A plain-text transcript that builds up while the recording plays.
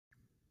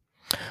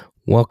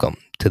Welcome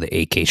to the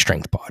AK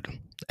Strength Pod,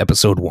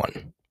 Episode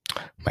 1.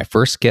 My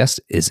first guest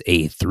is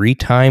a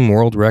 3-time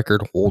world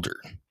record holder,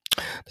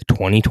 the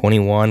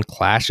 2021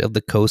 Clash of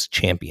the Coast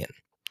champion,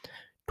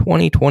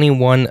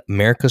 2021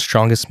 America's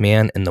Strongest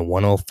Man in the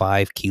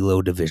 105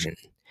 kilo division,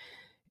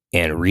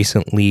 and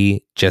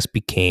recently just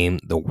became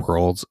the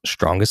world's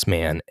strongest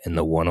man in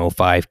the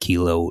 105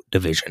 kilo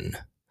division.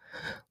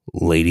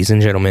 Ladies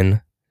and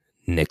gentlemen,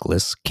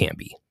 Nicolas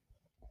Cambi.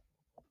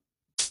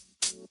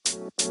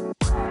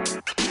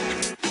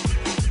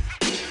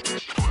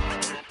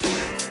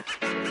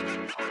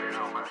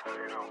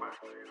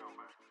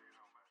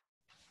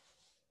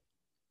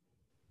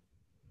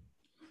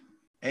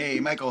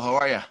 Hey, Michael, how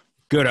are you?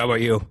 Good, how about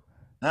you?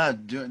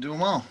 Doing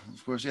well.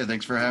 Of course, yeah.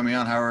 Thanks for having me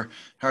on. How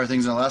are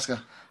things in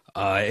Alaska?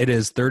 It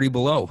is 30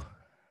 below.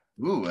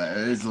 Ooh, it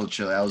is a little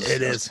chilly. I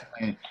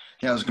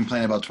was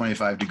complaining about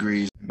 25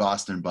 degrees in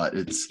Boston, but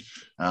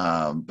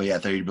but yeah,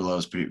 30 below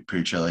is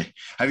pretty chilly.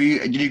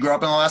 Did you grow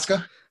up in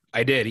Alaska?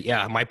 I did,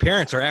 yeah. My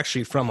parents are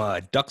actually from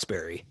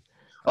Duxbury.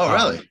 Oh,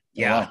 really?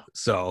 Yeah. Oh, wow.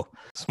 So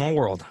small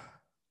world.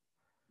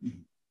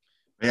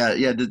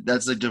 Yeah.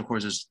 That's like, of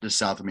course, just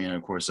south of me, and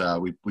of course, I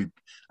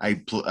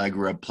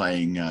grew up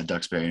playing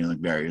Duxbury in like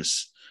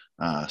various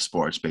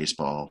sports,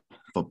 baseball,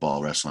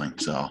 football, wrestling.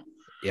 So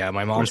Yeah,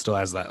 my mom still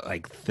has that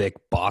like thick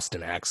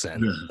Boston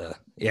accent.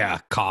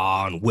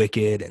 Caw and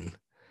wicked and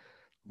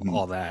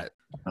all that.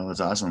 Oh, that's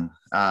awesome.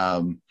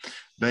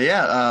 But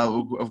yeah,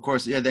 of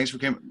course, yeah. Thanks for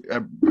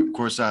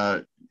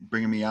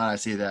bringing me on. I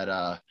see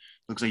that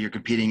looks like you're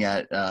competing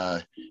at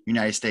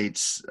United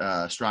States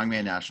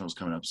Strongman Nationals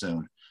coming up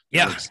soon.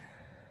 Yeah.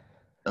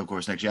 Of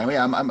course, next year.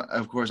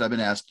 Of course, I've been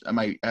asked.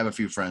 I have a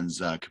few friends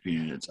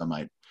competing in it, so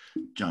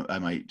I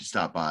might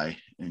stop by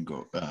and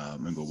go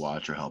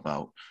watch or help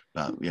out.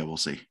 But yeah, we'll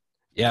see.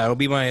 Yeah, it'll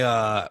be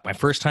my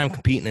first time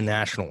competing in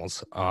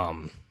nationals.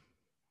 God,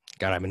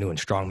 I've been doing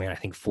strongman I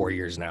think 4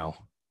 years now,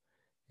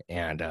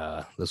 and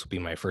this will be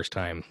my first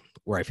time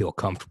where I feel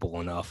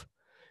comfortable enough.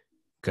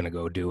 Gonna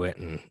go do it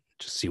and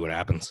just see what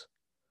happens.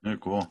 Very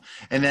cool.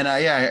 And then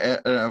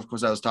of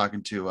course, I was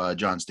talking to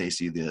John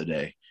Stacy the other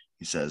day.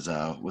 He says,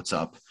 "What's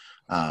up?"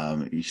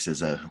 He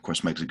says, "Of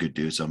course, Mike's a good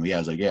dude." So I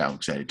was like, "Yeah, I'm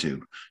excited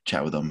to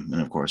chat with him."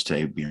 And of course,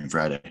 today being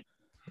Friday.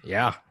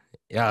 Yeah.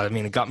 I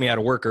mean, it got me out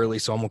of work early,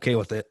 so I'm okay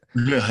with it.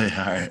 Really?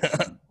 All right.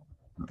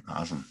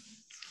 Awesome.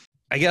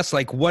 I guess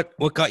like what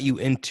got you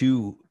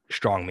into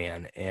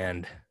strongman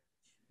and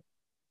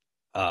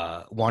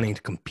wanting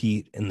to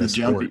compete in this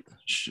sport?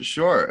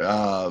 Sure.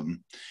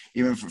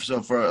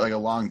 For like a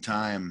long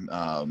time,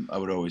 I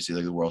would always see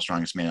like the world's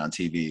strongest man on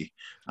TV,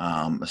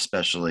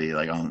 especially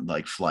like on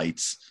like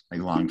flights,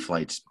 like long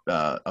flights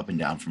up and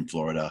down from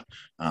Florida.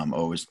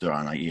 Always they're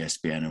on like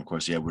ESPN. And of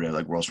course, yeah, we'd have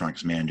like world's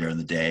strongest man during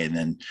the day, and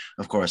then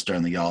of course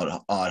during the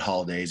odd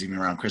holidays, even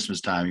around Christmas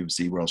time, you would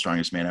see world's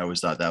strongest man. I always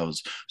thought that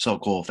was so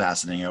cool,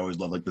 fascinating. I always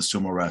loved like the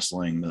sumo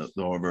wrestling, the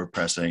over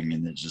pressing,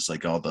 and it's just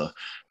like all the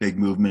big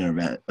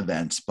movement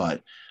events,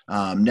 but.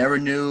 Never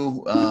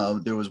knew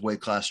there was weight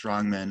class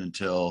strongmen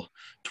until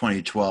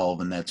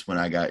 2012, and that's when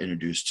I got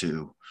introduced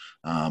to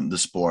the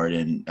sport,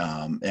 and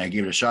I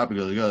gave it a shot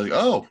because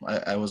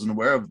I wasn't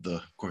aware of the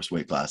of course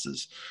weight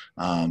classes.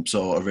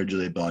 So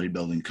originally, a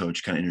bodybuilding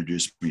coach kind of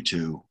introduced me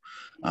to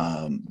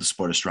the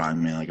sport of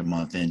strongman like a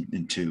month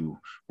into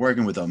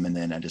working with them, and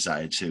then I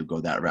decided to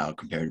go that route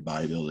compared to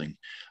bodybuilding,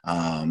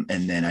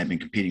 and then I've been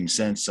competing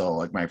since. So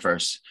like my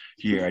first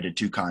year I did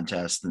 2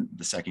 contests,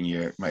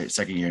 my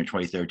second year in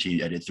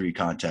 2013 I did 3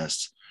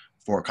 contests,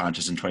 4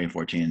 contests in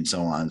 2014, and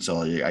so on.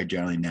 So I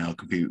generally now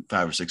compete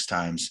 5 or 6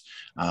 times,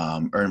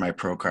 earned my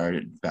pro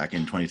card back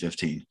in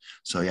 2015.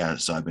 So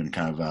I've been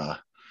kind of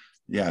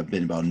I've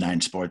been about 9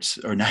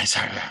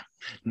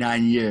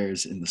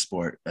 years in the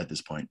sport at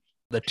this point.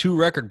 The 2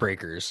 record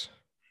breakers,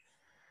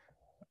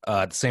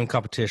 the same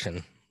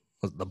competition,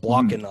 the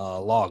block and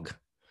log.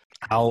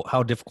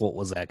 How difficult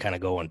was that kind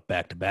of going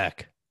back to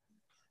back?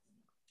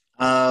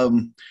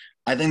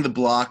 I think the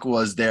block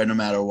was there no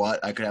matter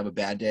what. I could have a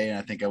bad day, and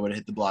I think I would have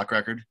hit the block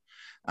record.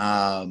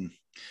 Generally,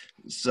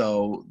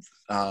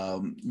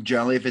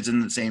 if it's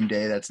in the same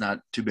day, that's not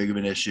too big of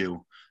an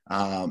issue.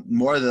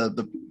 More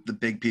the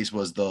big piece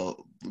was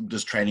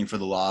just training for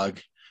the log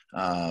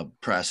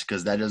press,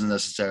 because that doesn't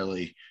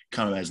necessarily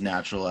come as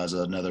natural as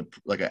another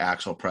like an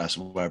axle press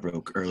who I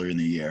broke earlier in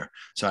the year.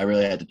 So I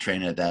really had to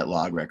train at that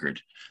log record.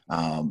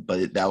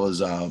 That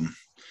was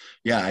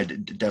I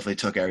definitely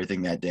took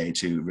everything that day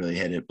to really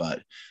hit it.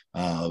 But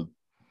I'm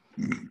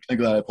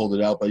glad I pulled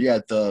it out. But yeah,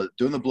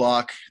 doing the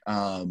block,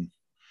 I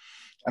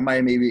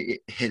might maybe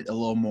hit a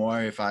little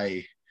more if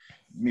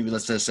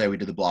let's just say we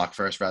did the block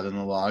first rather than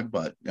the log.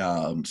 But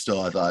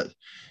still, I thought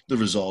the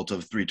result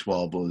of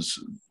 312 was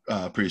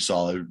pretty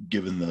solid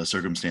given the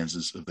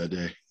circumstances of that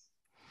day.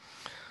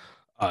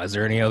 Is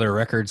there any other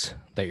records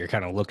that you're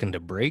kind of looking to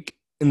break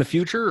in the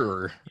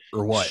future,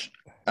 or what?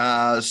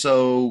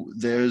 So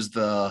there's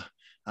the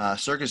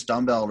circus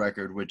dumbbell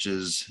record, which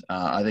is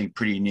I think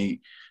pretty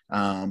neat.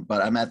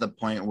 But I'm at the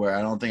point where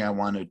I don't think I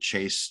want to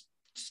chase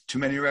too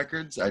many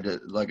records. I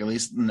did like at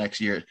least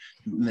next year.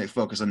 They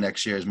focus on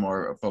next year is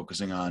more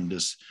focusing on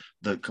just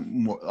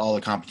all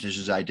the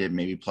competitions I did,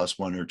 maybe plus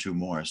one or two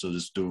more. So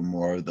just doing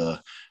more of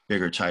the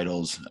bigger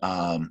titles.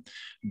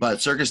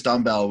 But circus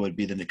dumbbell would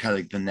be the kind of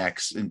like the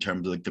next in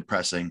terms of like the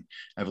pressing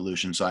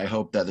evolution. So I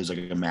hope that there's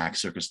like a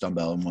max circus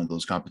dumbbell in one of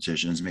those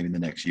competitions, maybe in the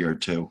next year or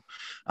two.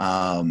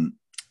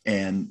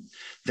 And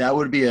that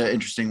would be an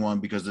interesting one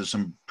because there's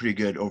some pretty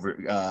good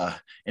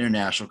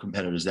international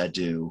competitors that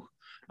do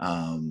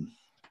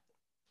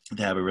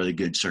they have a really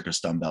good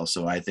circus dumbbell.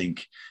 So I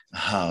think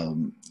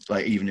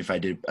like even if I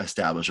did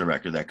establish a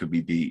record that could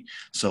be beat.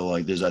 So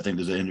like I think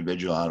there's an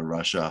individual out of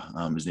Russia.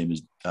 His name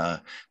is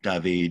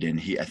David, and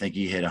I think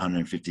he hit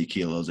 150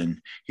 kilos, and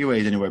he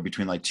weighs anywhere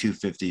between like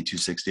 250,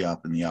 260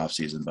 up in the off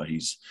season, but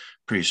he's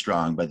pretty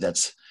strong. But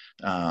that's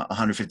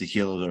 150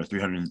 kilos or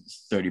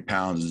 330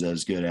 pounds is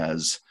as good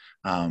as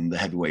the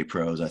heavyweight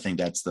pros. I think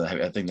that's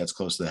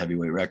close to the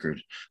heavyweight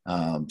record.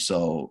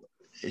 So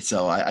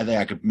I think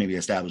I could maybe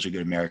establish a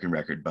good American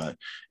record, but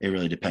it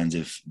really depends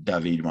if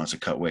David wants to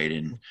cut weight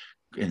and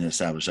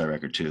establish that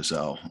record too.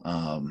 So,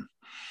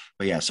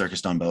 but yeah,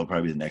 circus dumbbell will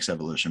probably be the next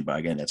evolution. But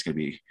again, that's going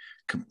to be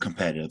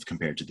competitive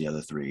compared to the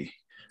other three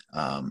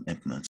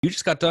implements. You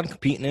just got done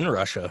competing in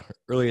Russia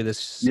earlier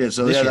this year,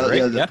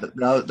 right?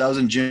 That was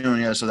in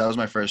June. Yeah, so that was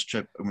my first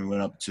trip, and we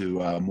went up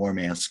to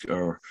Murmansk,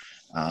 or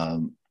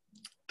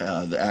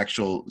the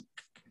actual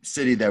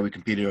city that we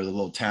competed, or the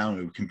little town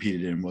we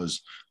competed in,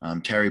 was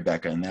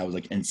Teribeka, and that was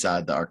like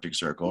inside the Arctic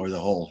Circle, or the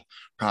whole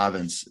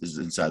province is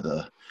inside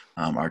the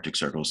Arctic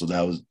Circle. So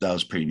that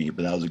was pretty neat,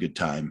 but that was a good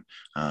time.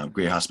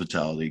 Great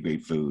hospitality,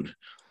 great food,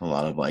 a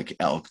lot of like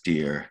elk,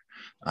 deer,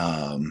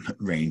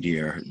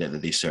 reindeer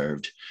that they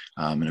served,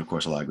 and of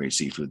course a lot of great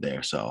seafood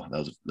there. So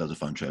that was a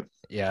fun trip.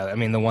 Yeah, I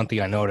mean the one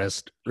thing I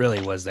noticed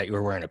really was that you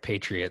were wearing a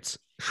Patriots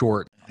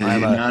short. I'm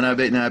not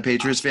a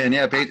Patriots fan.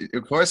 Yeah,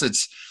 of course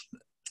it's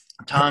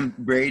Tom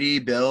Brady,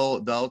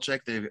 Bill Belichick.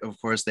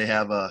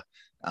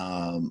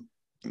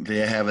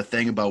 They have a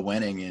thing about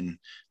winning, and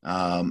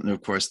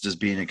of course just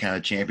being a kind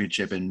of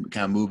championship and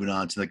kind of moving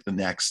on to like the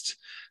next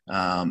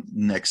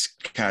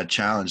kind of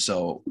challenge.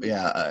 So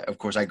yeah, of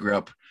course I grew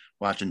up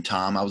watching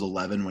Tom. I was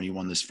 11 when he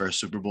won this first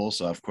Super Bowl,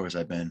 so of course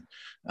I've been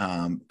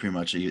pretty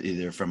much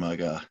either from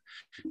like a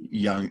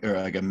young or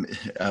like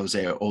I would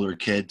say an older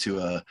kid to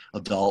a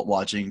adult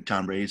watching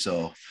Tom Brady.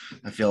 So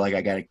I feel like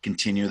I got to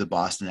continue the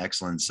Boston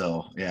excellence.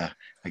 So yeah,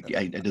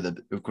 I did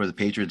of course the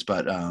Patriots,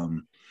 but I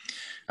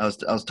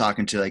was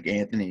talking to like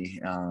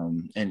Anthony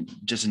and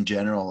just in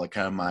general like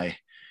kind of my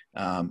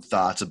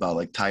thoughts about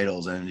like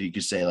titles, and you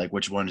could say like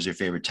which one is your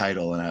favorite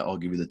title, and I'll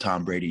give you the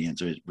Tom Brady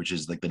answer, which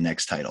is like the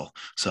next title.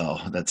 So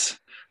that's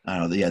I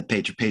don't know. Yeah,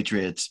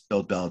 Patriots,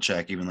 Bill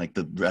Belichick, even like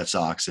the Red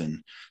Sox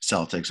and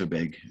Celtics are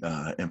big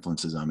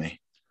influences on me.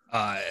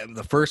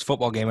 The first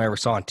football game I ever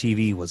saw on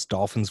TV was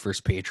Dolphins versus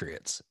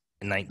Patriots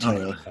in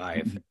 1995,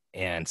 really?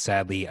 And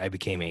sadly, I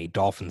became a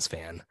Dolphins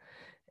fan,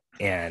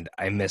 and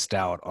I missed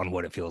out on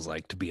what it feels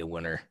like to be a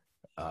winner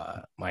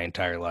my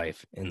entire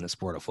life in the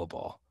sport of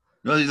football.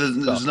 No,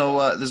 there's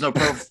no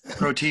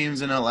pro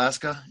teams in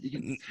Alaska.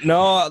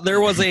 No, there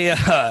was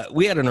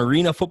we had an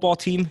arena football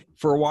team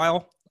for a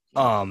while.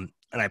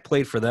 And I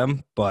played for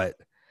them, but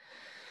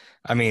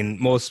I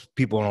mean, most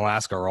people in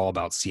Alaska are all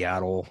about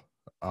Seattle,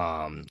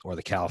 or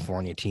the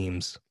California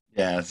teams.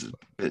 Yeah.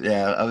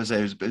 I would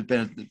say it's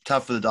been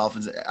tough for the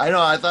Dolphins. I know.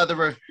 I thought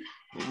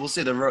we'll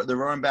see. They're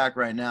rolling back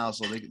right now,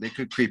 so they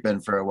could creep in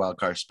for a wild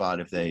card spot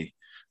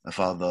if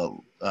all the,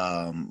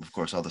 of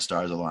course, all the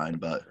stars align.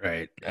 But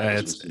right,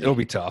 it'll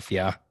be tough.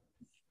 Yeah.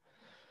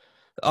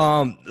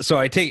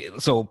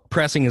 So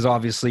pressing is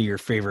obviously your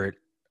favorite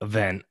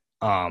event.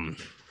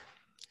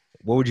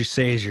 What would you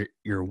say is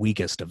your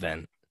weakest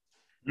event?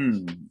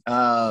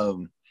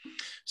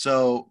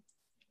 So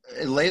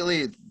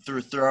lately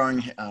through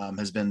throwing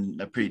has been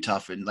pretty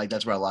tough, and like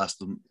that's where I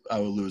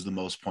would lose the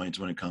most points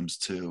when it comes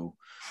to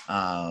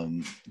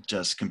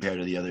just compared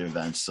to the other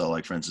events. So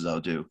like for instance, I'll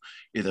do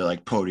either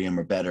like podium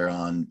or better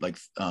on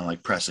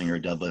like pressing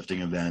or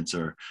deadlifting events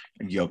or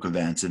yoke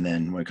events, and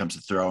then when it comes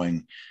to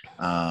throwing,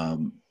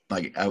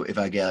 if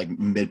I get like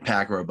mid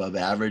pack or above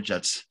average,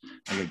 that's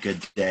like a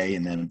good day.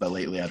 And then, but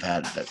lately I've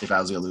had that if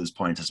I was going to lose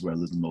points, that's where I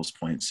lose the most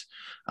points.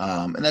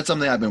 And that's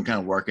something I've been kind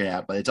of working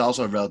at, but it's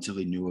also a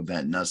relatively new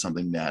event, not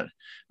something that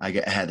I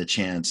had the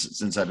chance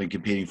since I've been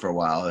competing for a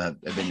while.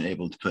 I've been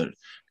able to put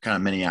kind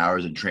of many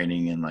hours in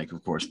training and like,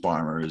 of course,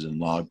 farmers and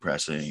log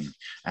pressing,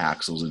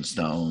 axles and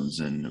stones,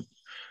 and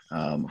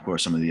of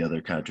course, some of the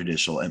other kind of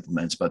traditional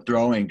implements, but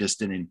throwing just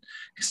didn't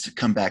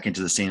come back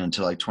into the scene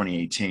until like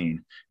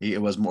 2018. It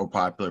was more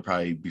popular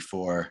probably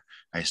before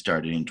I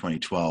started in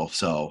 2012.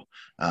 So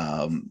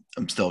I'm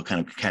still kind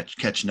of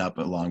catching up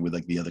along with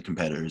like the other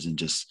competitors, and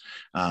just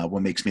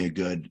what makes me a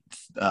good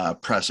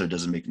presser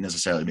doesn't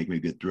necessarily make me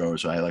a good thrower.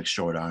 So I like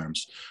short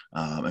arms,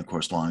 and of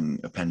course, long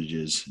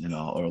appendages,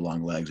 or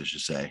long legs, I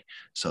should say.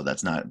 So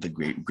that's not the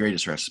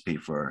greatest recipe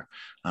for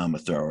a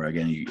thrower.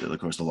 Again, of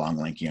course, the long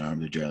lanky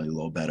arms are generally a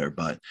little better. better.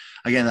 But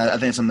again, I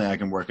think it's something I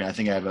can work on. I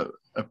think I have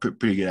a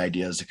pretty good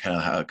ideas to kind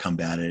of how to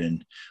combat it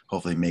and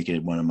hopefully make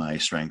it one of my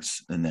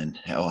strengths. And then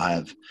I'll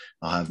have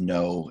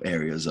no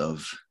areas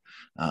of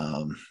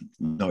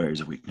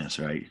weakness,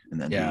 right?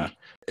 And then Yeah.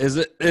 Is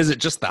it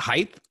just the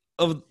height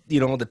of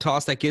the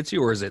toss that gets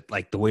you, or is it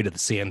like the weight of the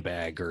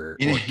sandbag or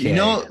keg?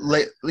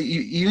 like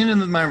even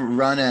in my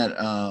run at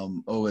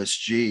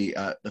OSG,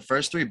 the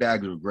first 3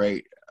 bags were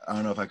great. I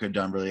don't know if I could have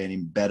done really any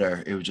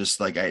better. It was just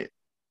like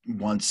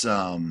once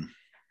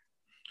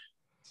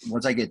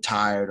once I get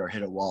tired or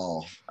hit a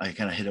wall, I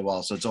kind of hit a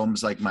wall. So it's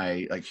almost like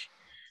my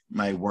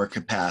work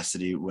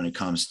capacity when it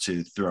comes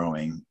to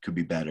throwing could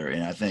be better.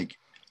 And I think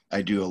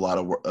I do a lot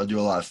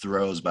of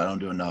throws, but I don't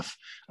do enough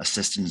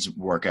assistance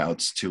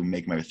workouts to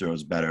make my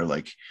throws better.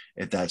 Like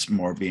if that's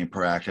more being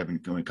proactive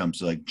when it comes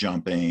to like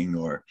jumping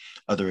or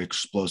other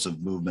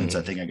explosive movements,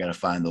 I think I got to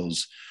find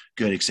those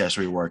good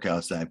accessory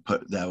workouts that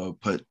I would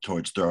put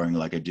towards throwing,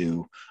 like I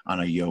do on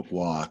a yoke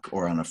walk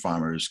or on a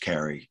farmer's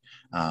carry.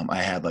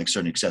 I have like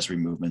certain accessory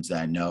movements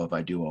that I know if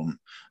I do them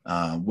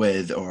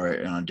with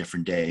or on a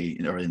different day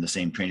or in the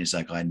same training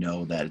cycle, I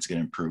know that it's going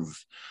to improve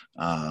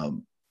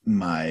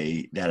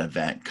that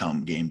event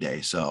come game day.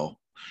 So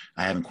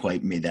I haven't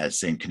quite made that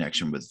same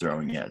connection with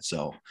throwing yet.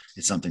 So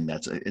it's something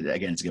that's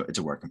again, it's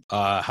a work.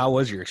 How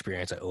was your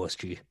experience at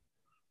OSG?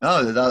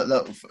 Oh,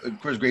 that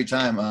of course, great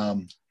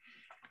time.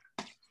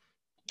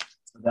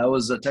 That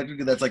was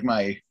technically that's like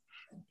my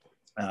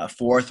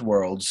 4th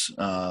Worlds.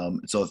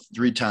 So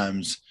 3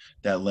 times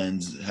that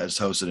Lens has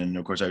hosted, and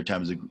of course every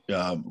time is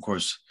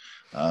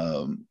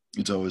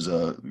it's always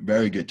a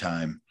very good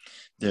time.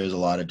 There's a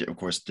lot of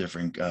course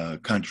different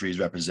countries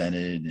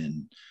represented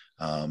and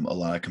a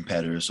lot of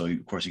competitors. So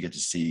of course you get to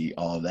see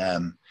all of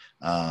them.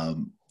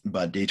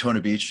 But Daytona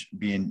Beach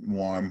being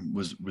warm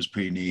was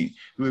pretty neat.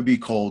 It would be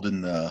cold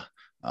in the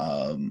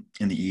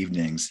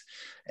evenings,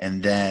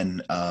 and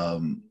then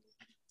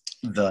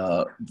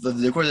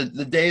of course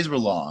the days were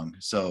long,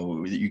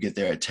 so you get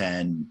there at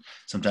 10,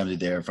 sometimes you're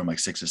there from like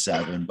 6 to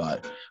 7,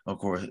 but of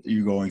course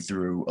you're going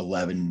through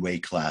 11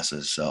 weight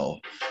classes, so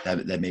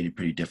that made it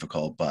pretty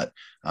difficult. But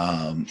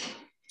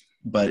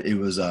it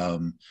was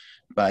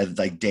by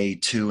like day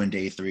 2 and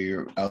day 3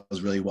 I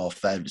was really well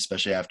fed,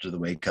 especially after the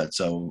weight cut,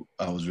 so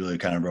I was really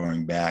kind of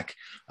roaring back.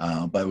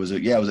 But it was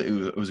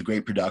a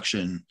great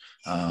production.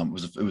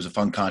 It was a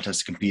fun contest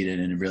to compete in,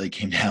 and it really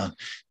came down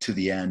to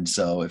the end.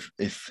 So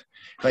if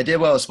I did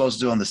what I was supposed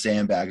to do on the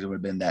sandbags, it would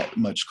have been that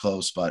much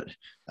close, but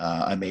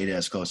I made it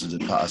as close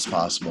as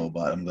possible.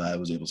 But I'm glad I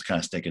was able to kind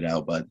of stick it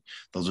out. But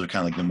those are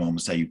kind of like the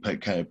moments that you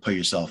kind of put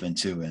yourself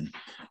into, and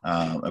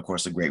of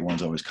course the great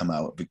ones always come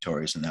out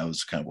victorious. And that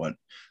was kind of what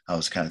I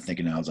was kind of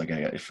thinking. I was like,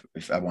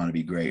 if I want to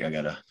be great, I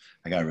gotta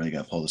really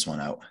pull this one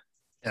out.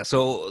 Yeah,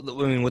 so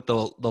I mean, with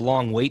the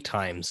long wait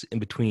times in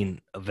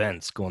between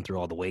events, going through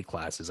all the weight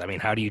classes, I mean,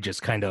 how do you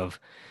just kind of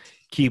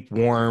keep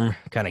warm,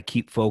 kind of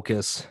keep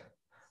focus?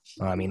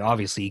 I mean,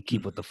 obviously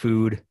keep with the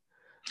food.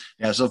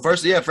 Yeah. So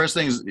first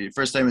thing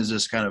is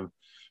just kind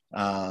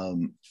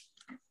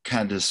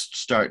of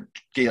start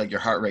get like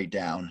your heart rate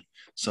down.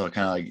 So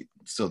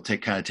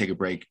take a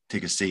break,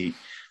 take a seat,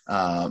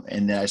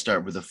 and then I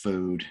start with the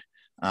food,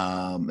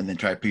 and then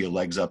try to put your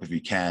legs up if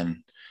you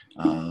can,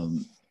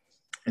 and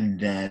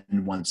then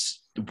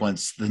once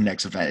the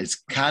next event is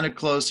kind of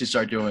close, you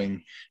start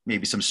doing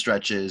maybe some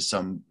stretches,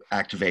 some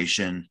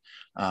activation.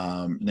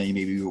 Then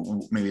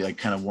you maybe like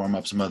kind of warm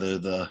up some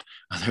the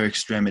other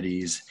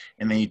extremities,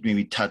 and then you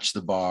maybe touch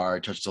the bar,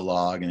 touch the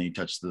log, and then you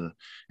touch the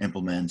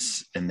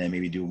implements, and then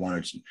maybe do one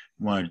or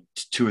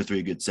 2 or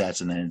 3 good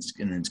sets, and then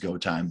it's go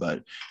time.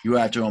 But you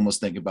have to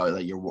almost think about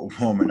like you're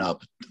warming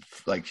up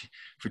like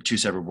for 2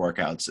 separate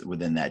workouts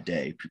within that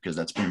day, because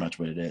that's pretty much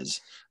what it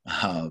is.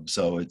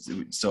 So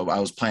I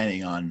was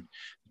planning on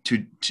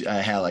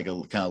I had like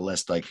a kind of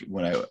list, like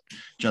when I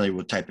generally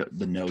would type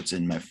the notes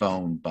in my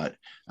phone, but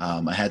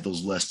I had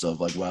those lists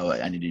of like, well,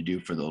 I need to do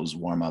for those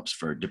warm-ups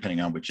for depending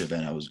on which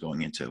event I was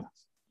going into.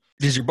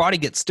 Does your body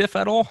get stiff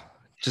at all?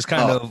 Just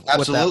kind of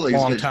absolutely.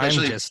 with that long time,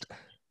 just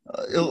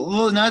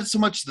well, not so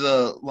much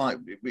the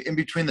long in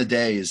between the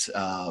days,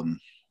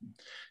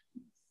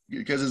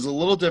 because it's a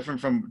little different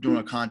from doing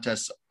a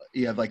contest.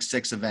 You have like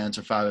 6 events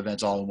or 5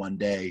 events all in one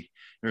day.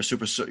 You're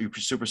super sore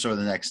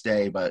the next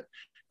day, but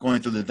going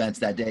through the events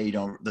that day,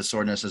 the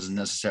soreness isn't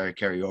necessarily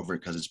carry over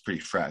because it's pretty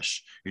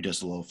fresh. You're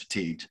just a little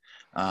fatigued.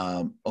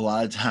 A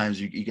lot of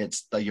times you get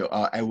like,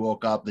 I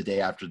woke up the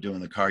day after doing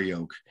the car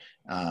yoke,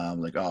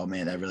 like, oh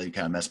man, that really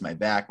kind of messed my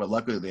back. But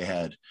luckily they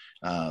had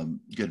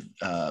good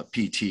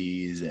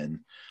PTs and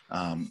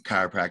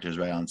chiropractors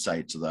right on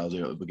site, so that I was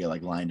able to get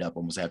like lined up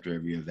almost after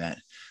every event.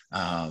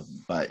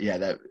 But yeah,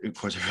 that of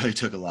course it really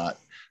took a lot.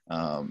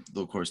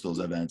 Of course, those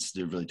events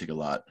did really take a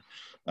lot.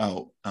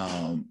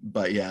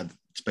 But yeah.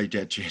 To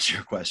answer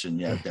your question,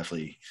 yeah,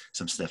 definitely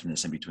some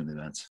stiffness in between the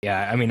events.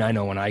 Yeah, I mean, I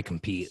know when I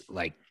compete,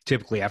 like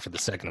typically after the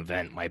second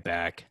event, my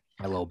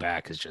low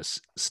back is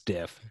just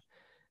stiff,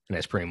 and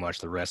that's pretty much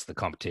the rest of the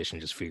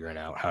competition, just figuring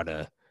out how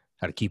to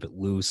keep it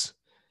loose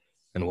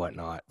and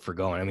whatnot for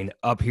going. I mean,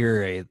 up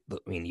here, I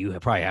mean, you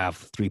probably have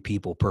 3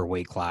 people per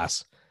weight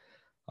class,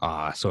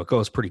 so it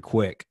goes pretty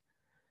quick.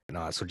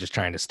 So just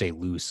trying to stay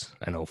loose,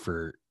 I know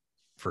for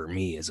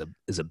me is a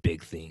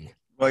big thing.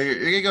 Well,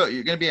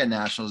 you're gonna be at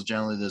nationals.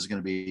 Generally, there's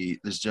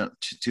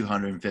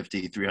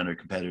 250, 300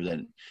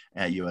 competitors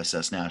at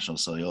USS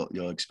Nationals, so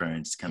you'll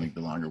experience kind of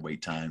the longer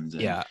wait times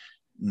and Yeah.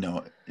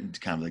 no, it's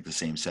kind of like the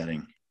same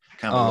setting,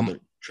 kind of a little Um,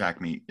 bit track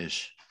meet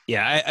ish.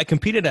 yeah, I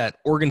competed at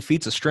Oregon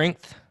Feats of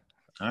Strength.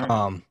 All right.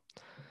 Um,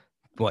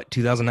 what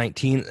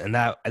 2019, and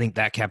that I think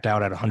that capped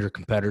out at 100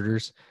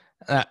 competitors.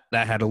 That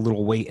had a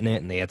little weight in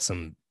it, and they had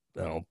some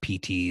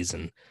PTs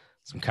and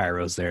some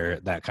chiros there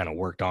that kind of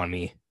worked on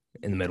me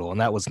in the middle, and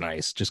that was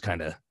nice, just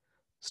kind of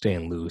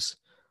staying loose.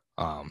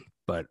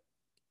 But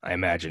I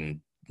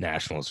imagine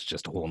nationals is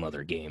just a whole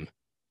nother game.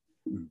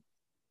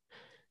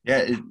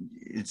 Yeah,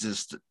 it's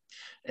just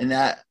and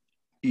that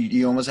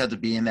you almost have to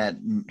be in that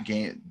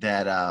game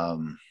that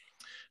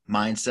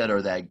mindset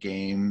or that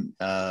game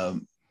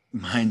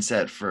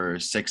mindset for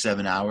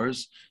 6-7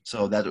 hours.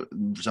 So that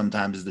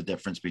sometimes is the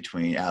difference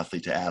between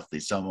athlete to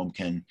athlete. Some of them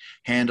can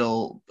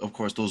handle, of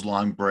course, those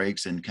long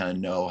breaks and kind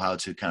of know how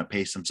to kind of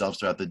pace themselves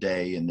throughout the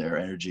day and their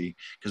energy.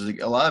 Because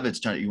a lot of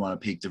it's trying, you want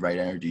to peak the right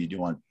energy. You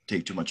don't want to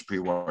take too much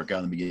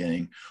pre-workout in the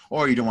beginning,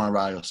 or you don't want to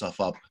rile yourself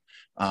up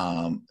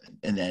and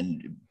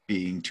then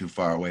being too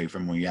far away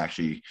from when you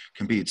actually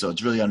compete. So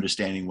it's really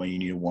understanding when you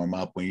need to warm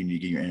up, when you need to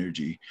get your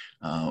energy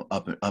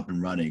up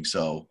and running.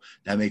 So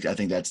I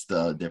think that's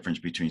the difference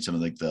between some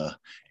of like the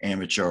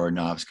amateur or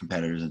novice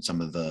competitors and some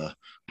of the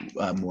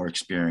more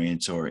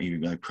experienced or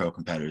even like pro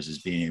competitors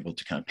is being able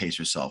to kind of pace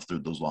yourself through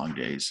those long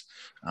days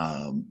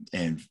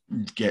and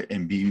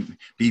be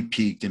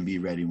peaked and be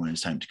ready when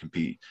it's time to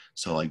compete.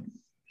 So like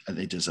I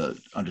think just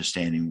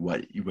understanding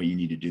what you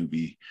need to do,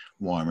 be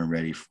warm and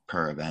ready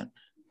per event.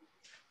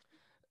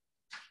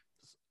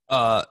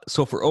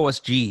 So for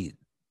OSG,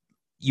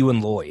 you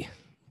and Loy, Mm-hmm.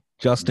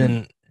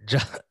 Justin,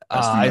 Justin,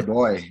 my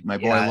boy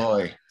yeah,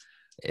 Loy.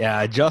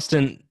 yeah,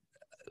 Justin,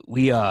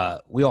 we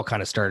all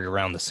kind of started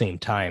around the same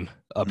time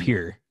up Mm-hmm.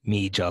 here.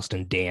 Me,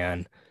 Justin,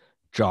 Dan,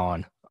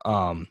 John.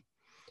 Um,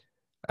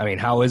 I mean,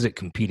 how is it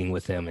competing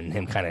with him and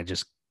him kind of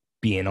just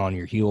being on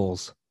your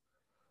heels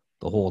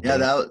the whole Yeah,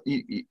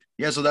 day?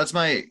 yeah. So that's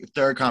my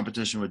third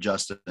competition with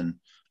Justin.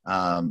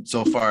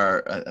 So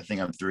far, I think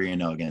I'm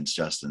 3-0 against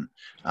Justin,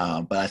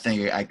 but I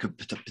think I could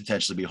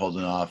potentially be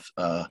holding off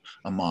a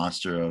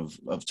monster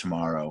of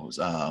tomorrow.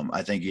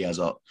 I think he has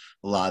a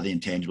lot of the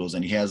intangibles,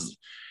 and he has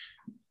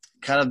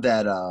kind of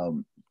that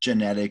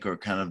genetic or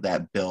kind of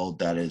that build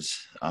that is,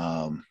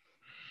 I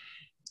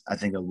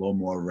think, a little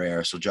more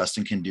rare. So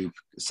Justin can do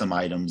some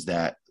items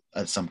that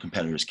some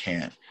competitors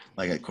can't.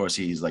 Like, of course,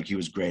 he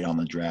was great on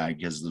the drag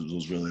because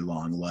those really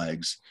long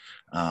legs.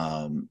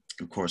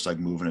 Of course, like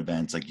moving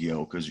events like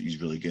yoke, because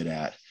he's really good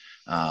at.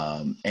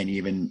 And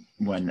even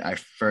when I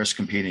first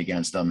competed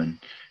against him, and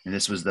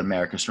this was the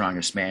America's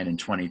Strongest Man in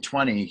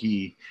 2020,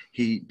 he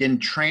didn't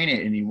train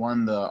it, and he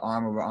won the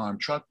arm over arm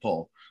truck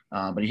pull.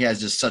 But he has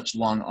just such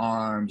long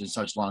arms and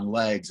such long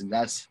legs, and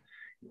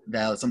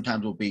that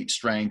sometimes will beat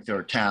strength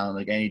or talent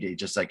like any day,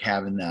 just like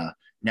having those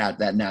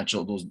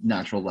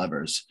natural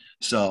levers.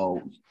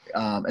 So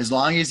as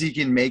long as he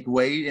can make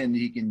weight and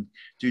he can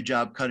do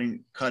job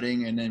cutting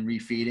and then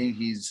refeeding,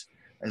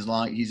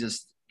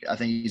 I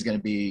think he's going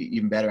to be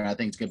even better. And I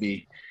think it's going to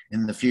be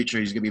in the future,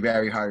 he's going to be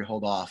very hard to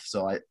hold off.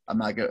 So I'm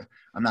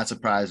not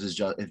surprised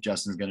if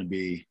Justin's going to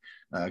be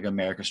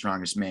America's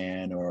Strongest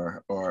Man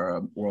or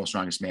World's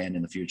Strongest Man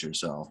in the future.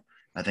 So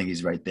I think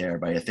he's right there,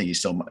 but I think he's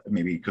still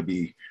maybe could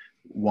be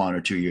 1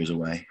 or 2 years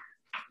away.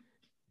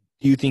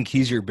 Do you think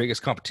he's your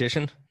biggest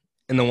competition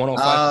in the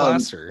 105 Um,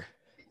 class, or?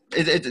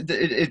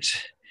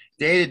 it's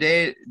day to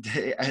day.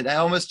 It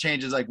almost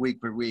changes like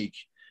week per week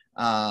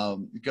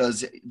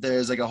because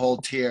there's like a whole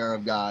tier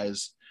of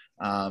guys.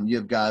 You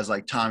have guys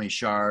like Tommy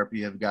Sharp.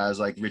 You have guys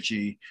like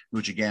Richie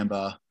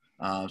Muchigamba.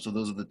 So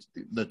those are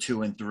the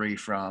 2 and 3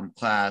 from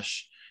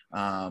Clash.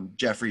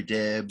 Jeffrey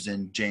Dibbs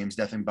and James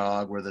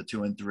Deffenbach were the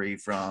 2 and 3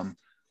 from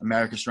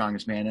America's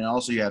Strongest Man, and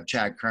also you have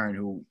Chad Kern,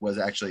 who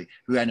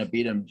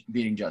ended up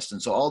beating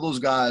Justin. So all those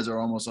guys are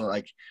almost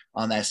like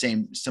on that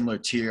similar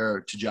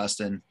tier to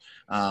Justin.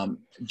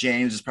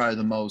 James is probably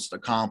the most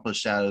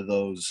accomplished out of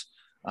those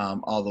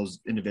all those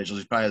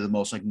individuals. He's probably the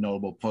most like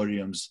notable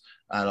podiums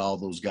out of all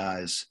those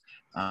guys.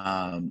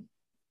 So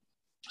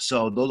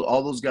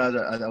all those guys,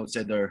 I would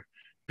say they're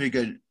pretty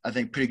good. I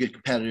think pretty good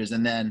competitors.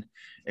 And then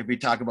if we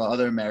talk about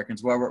other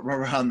Americans, while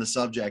we're on the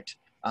subject,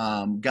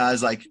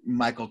 guys like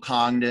Michael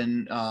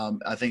Congdon,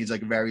 I think he's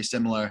like very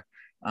similar.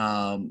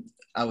 I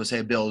would say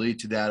ability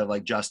to that of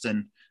like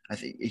Justin. I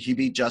think he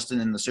beat Justin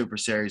in the Super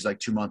Series like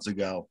 2 months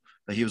ago,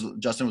 but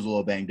Justin was a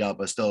little banged up,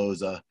 but still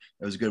it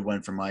was a good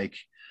win for Mike.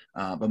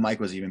 But Mike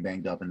was even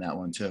banged up in that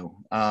one too.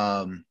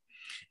 And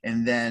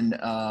then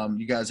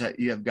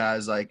you have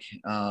guys like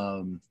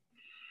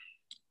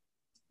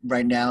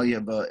right now you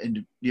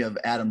have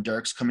Adam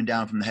Dirks coming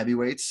down from the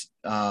heavyweights.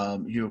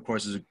 He of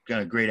course is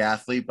a great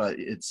athlete, but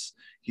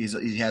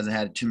he hasn't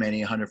had too many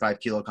 105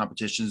 kilo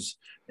competitions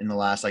in the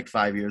last like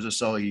 5 years or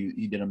so.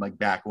 He did them like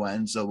back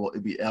when, so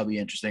that'll be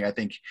interesting. I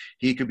think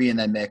he could be in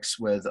that mix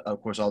with,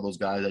 of course, all those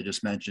guys I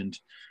just mentioned,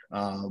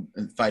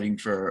 and fighting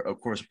for, of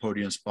course, a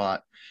podium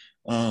spot.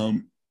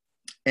 Um,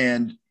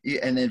 and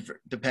then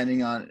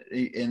depending on,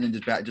 and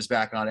then just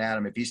back on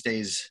Adam, if he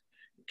stays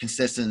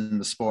consistent in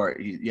the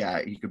sport, he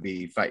could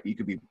be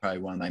probably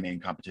one of my main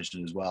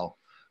competition as well.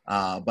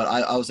 But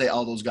I would say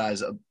all those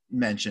guys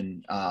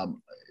mentioned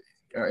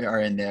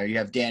are in there. You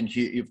have Dan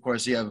Hughes, of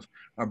course. You have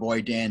our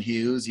boy Dan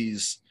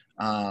Hughes.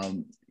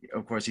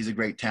 Of course, he's a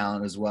great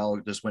talent as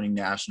well, just winning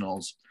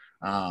nationals.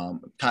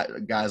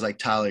 Guys like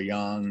Tyler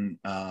Young,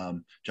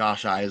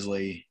 Josh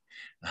Isley,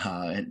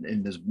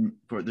 and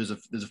there's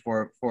a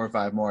four or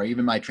five more.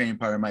 Even my training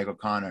partner Michael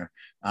Connor,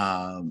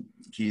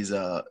 he's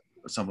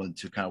someone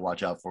to kind of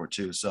watch out for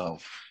too. So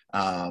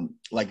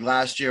like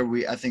last year,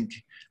 I think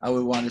I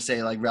would want to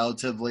say like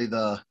relatively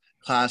the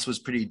class was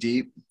pretty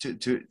deep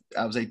to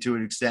I would say to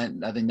an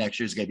extent. I think next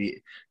year's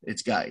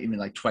it's got even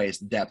like twice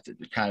the depth,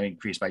 kind of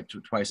increased by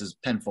twice as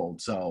tenfold.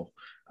 So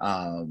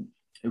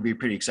it'll be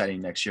pretty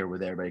exciting next year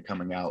with everybody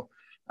coming out.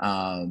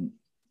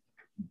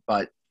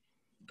 But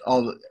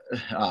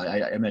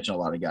I mentioned a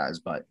lot of guys,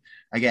 but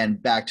again,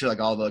 back to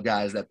like all the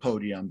guys that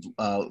podiumed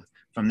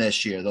from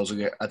this year.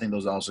 I think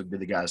those also be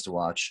the guys to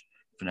watch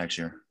for next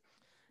year.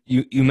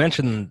 You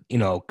mentioned,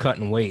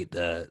 cutting weight,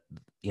 the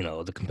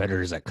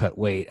competitors that cut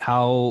weight.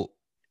 How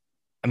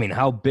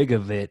big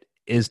of it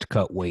is to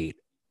cut weight?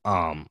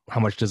 How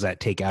much does that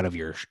take out of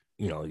your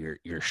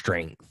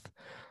strength?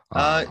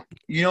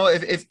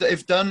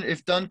 If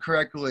done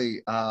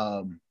correctly,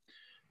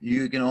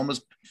 you can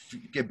almost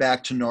get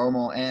back to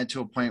normal and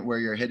to a point where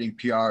you're hitting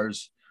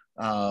PRs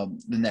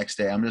the next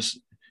day. I'm just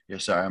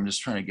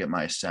trying to get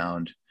my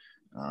sound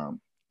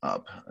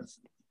up.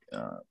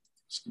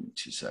 Just give me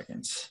 2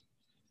 seconds.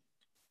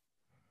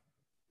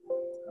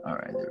 All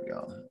right, there we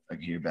go. I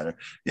can hear better.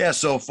 Yeah,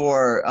 so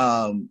for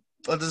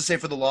let's just say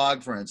for the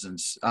log, for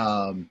instance,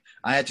 I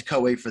had to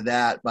cut weight for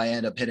that, but I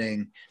ended up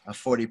hitting a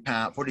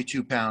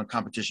 42-pound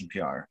competition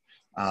PR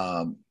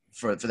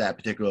for that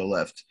particular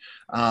lift.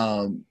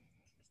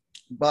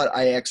 But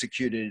I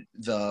executed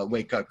the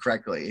weight cut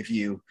correctly. If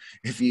you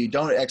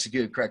don't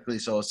execute it correctly,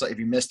 so if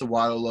you miss the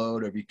water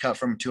load, or if you cut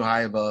from too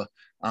high of a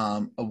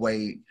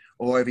weight,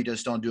 or if you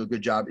just don't do a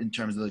good job in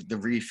terms of the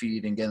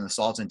refeed and getting the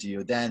salts into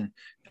you, then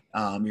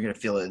you're going to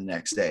feel it the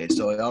next day.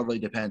 So it all really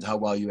depends how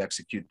well you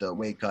execute the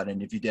weight cut,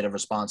 and if you did a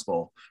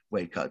responsible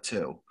weight cut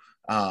too.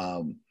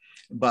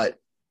 But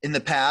in the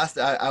past,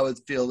 I would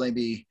feel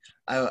maybe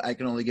I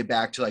can only get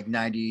back to like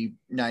 90%,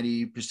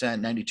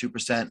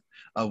 92%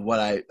 of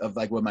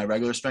what my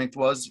regular strength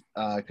was.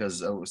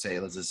 Cause I would say,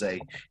 let's just say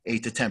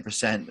 8 to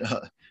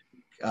 10%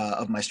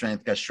 of my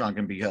strength got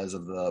shrunken because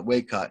of the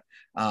weight cut.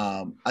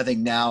 I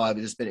think now I've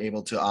just been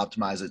able to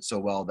optimize it so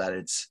well that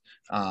it's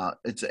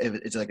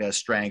like a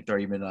strength or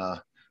even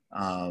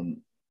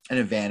an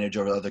advantage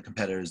over other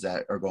competitors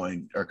that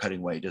are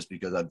cutting weight, just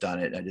because I've done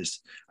it.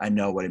 I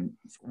know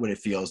what it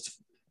feels,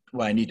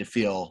 what I need to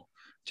feel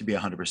to be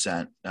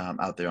 100%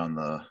 out there on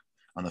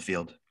the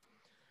field.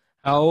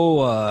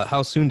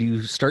 How soon do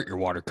you start your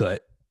water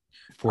cut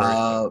for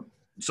it?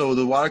 So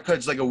the water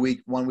cut's like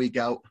 1 week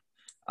out.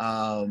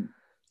 I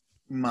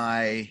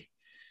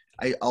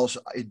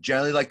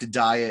generally like to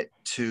diet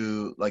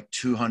to like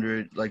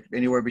 200, like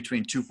anywhere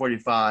between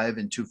 245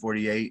 and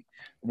 248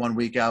 1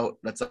 week out.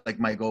 That's like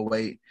my goal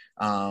weight.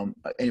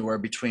 Anywhere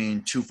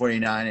between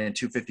 249 and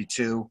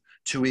 252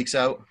 2 weeks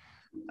out.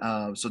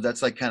 So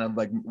that's like kind of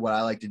like what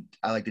I like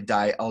to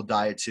diet. I'll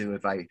diet to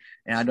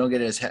and I don't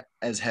get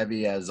as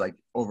heavy as like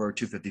over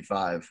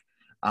 255.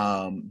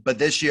 But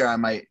this year I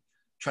might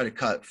try to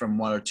cut from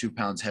 1 or 2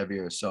 pounds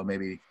heavier. So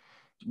maybe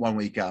 1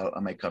 week out, I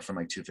might cut from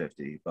like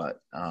 250, but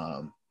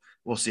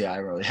we'll see. I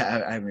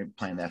haven't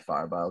planned that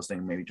far, but I was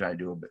thinking maybe try to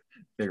do a bit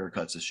bigger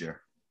cuts this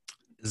year.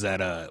 Is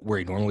that where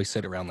you normally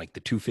sit, around like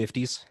the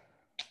 250s?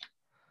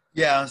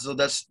 Yeah. So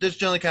that's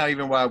generally kind of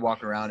even where I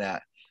walk around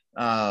at.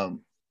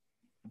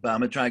 But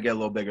I'm gonna try and get a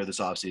little bigger this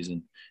off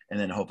season, and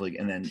then hopefully,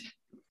 and then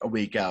a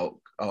week out,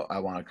 I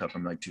want to cut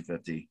from like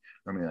 250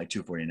 or maybe like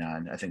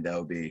 249. I think that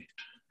would be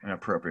an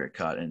appropriate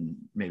cut, and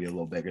maybe a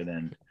little bigger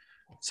than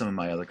some of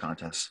my other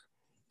contests.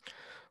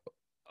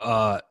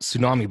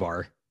 Tsunami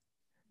bar.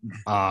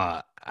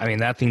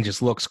 That thing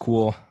just looks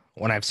cool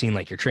when I've seen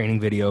like your training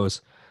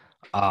videos.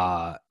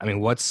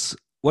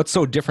 What's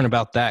so different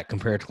about that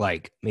compared to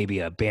like maybe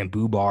a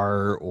bamboo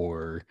bar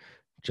or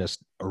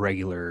just a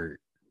regular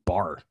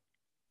bar?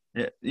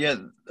 Yeah.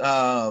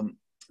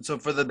 So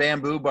for the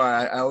bamboo bar,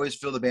 I always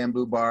feel the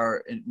bamboo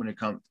bar when it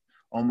comes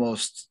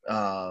almost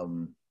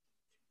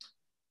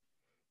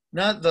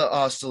not the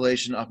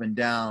oscillation up and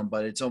down,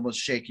 but it's almost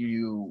shaking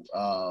you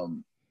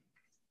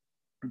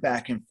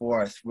back and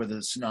forth. Where the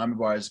tsunami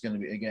bar is going to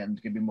be a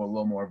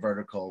little more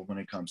vertical when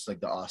it comes to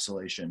like the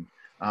oscillation.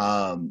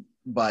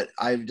 But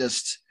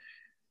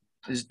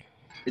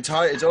it's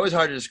hard. It's always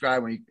hard to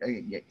describe when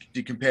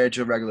you compare it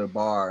to a regular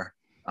bar.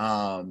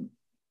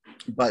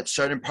 But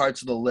certain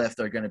parts of the lift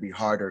are going to be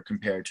harder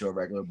compared to a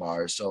regular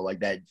bar. So like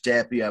that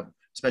dip you have,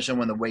 especially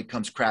when the weight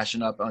comes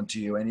crashing up onto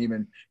you, and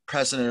even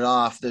pressing it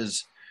off.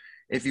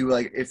 If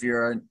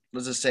you're,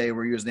 let's just say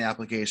we're using the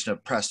application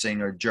of pressing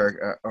or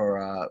jerk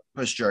or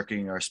push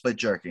jerking or split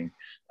jerking.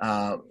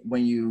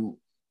 When you,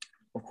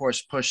 of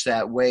course, push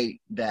that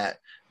weight, that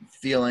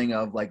feeling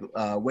of like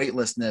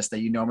weightlessness that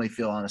you normally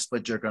feel on a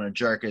split jerk on a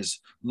jerk is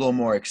a little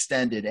more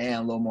extended and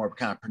a little more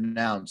kind of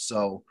pronounced.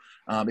 So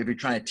if you're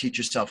trying to teach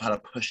yourself how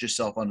to push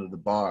yourself under the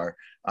bar,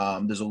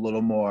 there's a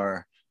little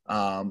more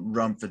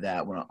room for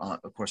that when,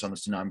 of course, on the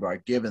tsunami bar,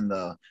 given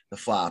the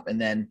flop. And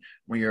then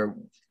when you're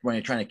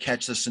trying to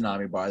catch the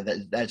tsunami bar,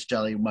 that's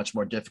generally much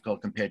more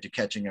difficult compared to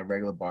catching a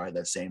regular bar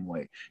that same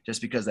weight,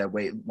 just because that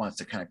weight wants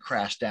to kind of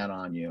crash down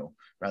on you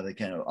rather than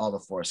kind of all the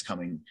force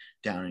coming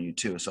down on you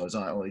too. So it's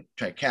not only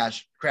trying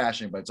to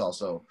crashing, but it's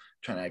also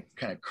trying to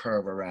kind of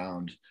curve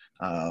around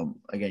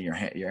again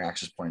your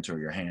axis points or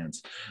your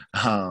hands.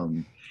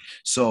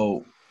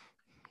 So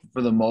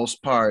for the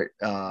most part,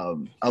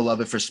 I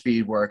love it for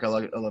speed work. I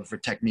love it for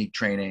technique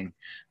training,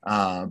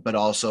 but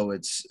also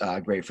it's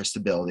great for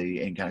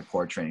stability and kind of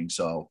core training.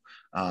 So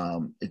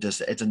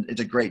it's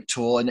a great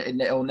tool, and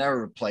it will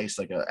never replace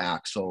like an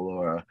axle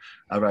or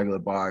a regular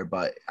bar.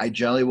 But I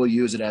generally will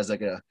use it as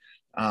like a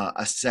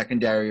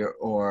secondary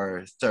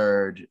or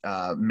third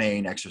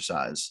main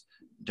exercise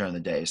during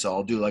the day. So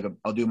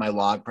I'll do my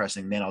log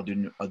pressing, then I'll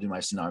do my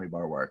tsunami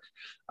bar work.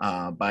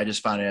 But I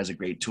just found it as a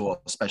great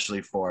tool,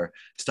 especially for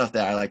stuff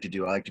that I like to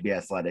do. I like to be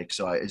athletic,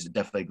 so it's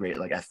definitely a great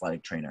like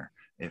athletic trainer,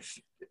 if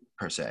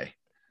per se.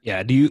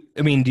 Yeah. Do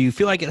you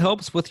feel like it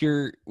helps with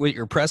your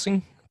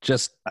pressing?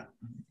 Just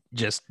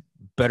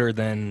better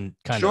than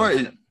kind Sure,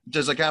 of.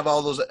 just like kind of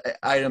all those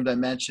items I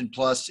mentioned,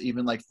 plus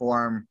even like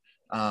form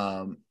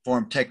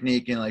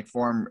technique and like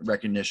form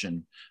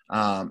recognition.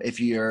 If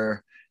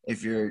you're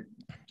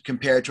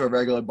compared to a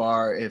regular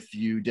bar, if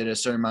you did a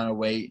certain amount of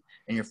weight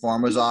and your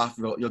form was off,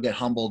 you'll get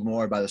humbled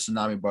more by the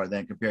tsunami bar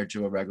than compared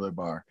to a regular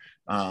bar.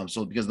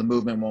 So because the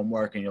movement won't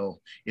work, and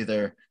you'll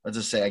either, let's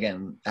just say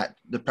again,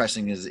 the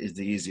pressing is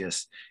the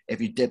easiest. If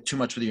you dip too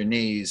much with your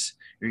knees,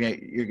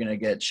 you're gonna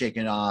get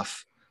shaken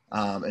off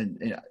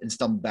and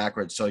stumble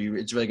backwards. So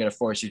it's really going to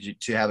force you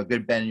to have a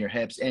good bend in your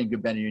hips and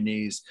good bend in your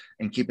knees,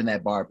 and keeping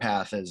that bar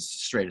path as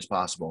straight as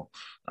possible,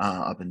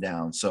 up and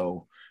down.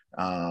 So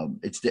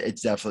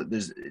it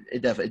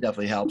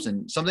definitely helps,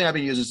 and something I've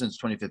been using since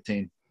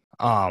 2015.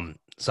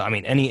 So I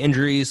mean, any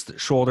injuries, the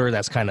shoulder,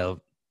 that's kind of,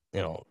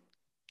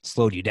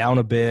 slowed you down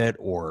a bit,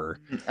 or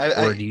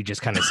do you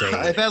just kind of say,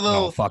 I've had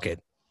no, fuck it?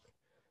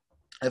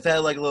 I've had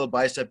like little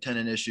bicep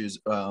tendon issues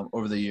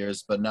over the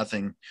years, but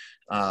nothing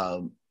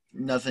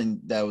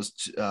that was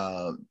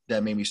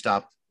that made me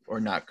stop or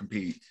not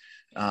compete.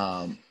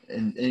 And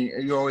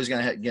you're always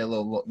gonna get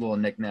little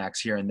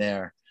knickknacks here and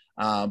there.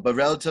 But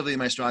relatively,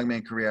 my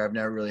strongman career, I've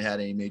never really had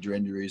any major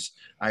injuries.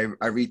 I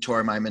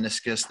re-tore my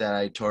meniscus that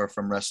I tore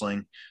from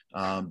wrestling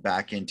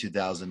back in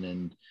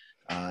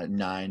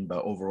 2009.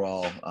 But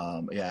overall,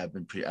 yeah, I've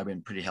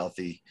been pretty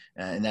healthy,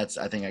 and that's,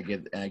 I think I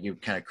give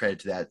kind of credit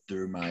to that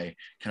through my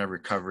kind of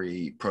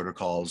recovery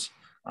protocols.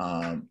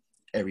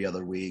 Every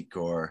other week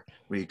or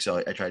week.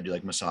 So I try to do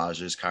like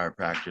massages,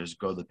 chiropractors,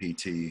 go to the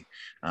PT,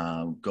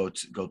 go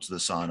to the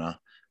sauna.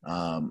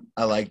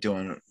 I like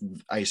doing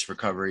ice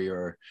recovery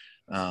or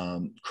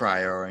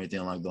cryo or anything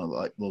along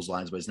those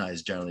lines, but it's not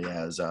as generally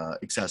as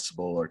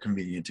accessible or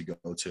convenient to go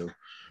to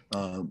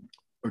or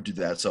do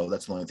that. So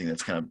that's the only thing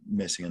that's kind of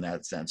missing in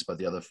that sense. But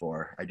the other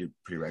four I do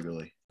pretty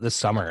regularly. This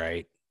summer,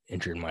 I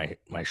injured my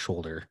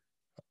shoulder.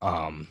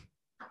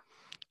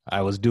 I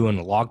was doing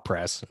a log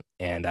press,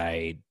 and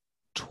I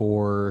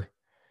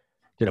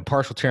did a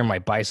partial tear in my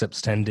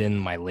biceps tendon,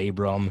 my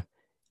labrum,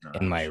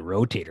 and my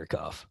rotator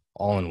cuff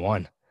all in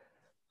one.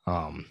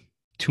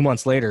 2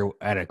 months later,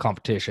 at a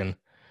competition,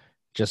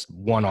 just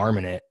one arm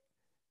in it,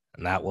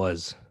 and that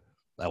was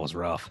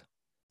rough.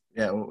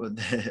 Yeah. What was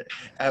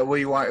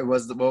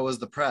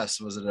the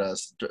press? Was it a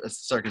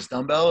circus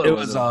dumbbell? Or it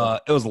was a log.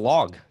 It was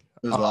log.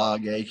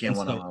 Yeah, you can't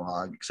one so, arm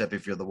log, except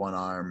if you're the one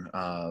arm.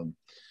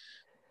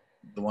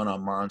 The one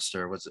on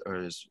monster. Is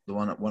the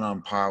one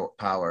on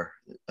power?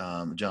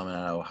 Gentleman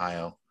out of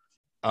Ohio.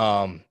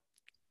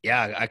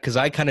 Yeah, because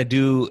I kind of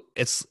do.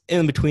 It's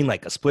in between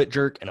like a split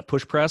jerk and a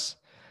push press.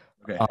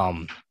 Okay.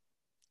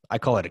 I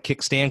call it a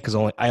kickstand because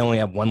I only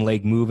have one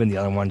leg moving, the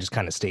other one just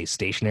kind of stays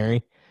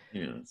stationary.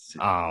 Yeah.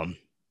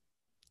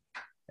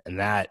 And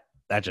that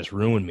just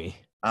ruined me.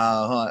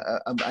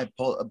 I'm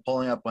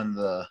pulling up on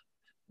the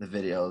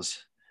videos.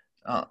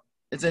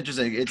 It's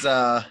interesting. It's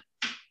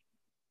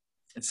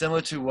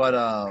similar to what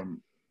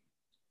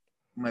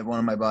one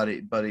of my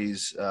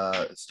buddies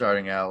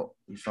starting out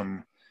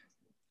from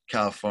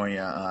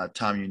California,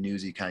 Tom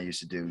Unuzi kind of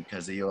used to do,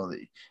 because he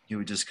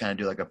would just kind of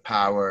do like a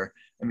power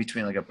in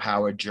between, like a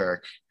power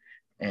jerk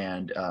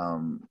and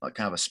kind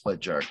of a split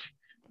jerk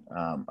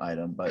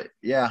item. But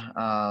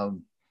yeah,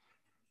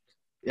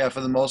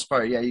 for the most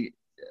part, yeah,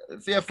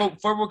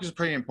 footwork is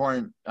pretty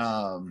important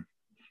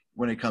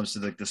when it comes to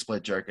the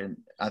split jerk, and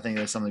I think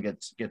that's something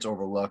that gets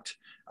overlooked.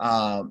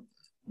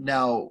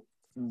 Now,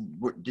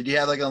 did you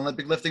have like an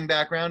Olympic lifting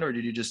background, or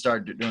did you just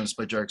start doing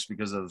split jerks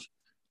because of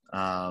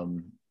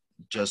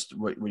just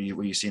what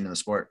you seen in the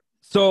sport?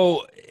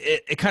 So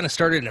it kind of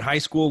started in high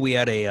school. We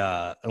had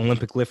an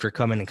Olympic lifter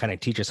come in and kind of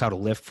teach us how to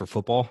lift for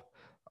football.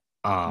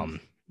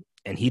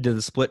 And he did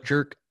the split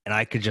jerk, and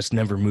I could just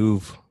never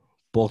move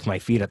both my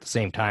feet at the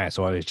same time.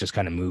 So I was just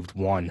kind of moved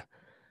one,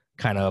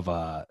 kind of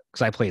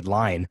because I played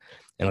line,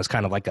 and it was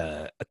kind of like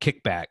a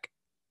kickback,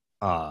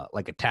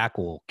 like a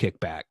tackle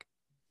kickback,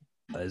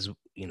 as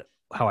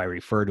how I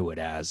refer to it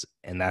as,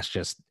 and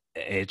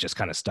it just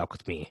kind of stuck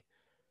with me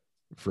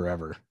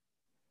forever.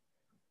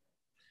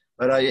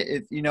 But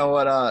you know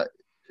what?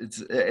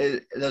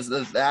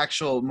 The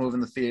actual move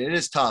in the feet. It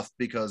is tough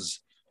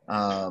because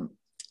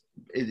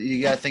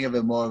you got to think of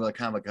it more of a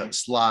kind of like a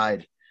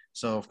slide.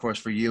 So, of course,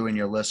 for you and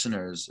your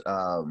listeners,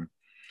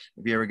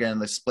 if you ever get in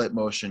the split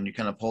motion, you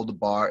kind of hold the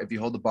bar. If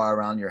you hold the bar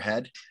around your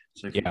head,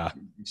 so if you're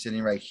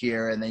sitting right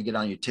here and then get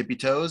on your tippy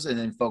toes and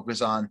then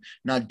focus on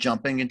not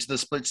jumping into the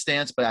split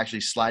stance, but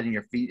actually sliding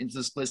your feet into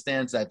the split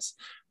stance. That's,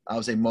 I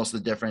would say,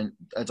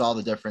 that's all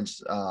the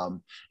difference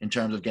in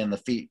terms of getting the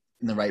feet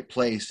in the right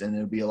place, and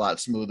it'll be a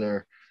lot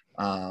smoother.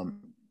 I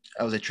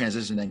would say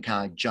transition and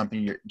kind of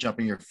jumping your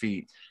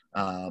feet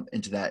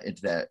into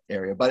that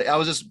area. But I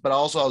was just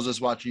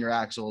watching your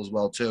axle as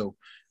well too.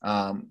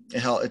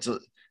 It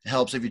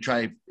helps if you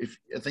try. If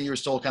I think you were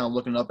still kind of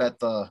looking up at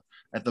the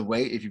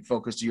weight. If you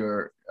focus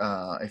on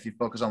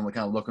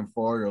kind of looking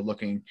forward or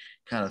looking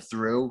kind of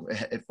through,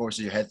 it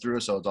forces your head through.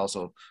 So it's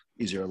also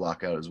easier to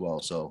lock out as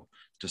well. So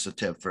just a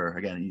tip for,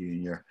 again,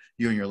 you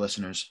and your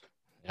listeners.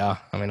 Yeah,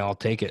 I mean, I'll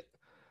take it.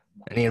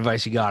 Any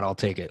advice you got, I'll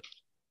take it.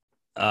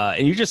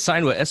 And you just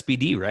signed with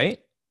SBD, right?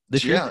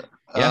 This year?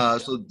 Yeah.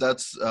 So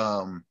that's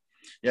I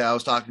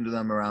was talking to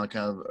them around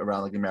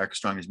like America's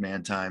Strongest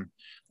Man time.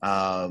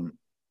 And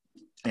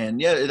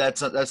yeah,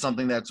 that's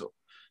something that's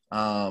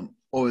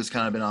always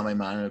kind of been on my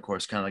mind. And of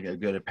course, kind of like a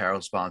good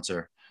apparel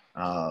sponsor.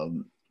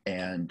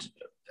 And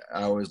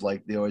they always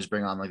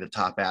bring on like the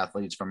top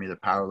athletes from either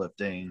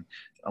powerlifting,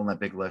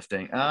 Olympic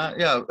lifting.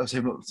 I'll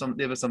say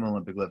some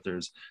Olympic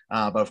lifters,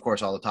 but of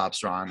course all the top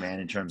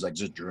strongman in terms like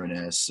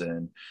Zadrunas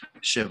and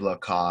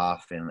Shivlakov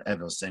and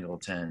Evan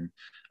Singleton,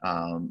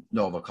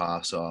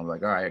 Novikov. So I'm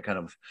like, all right, I kind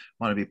of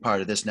want to be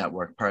part of this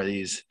network, part of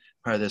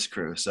this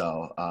crew.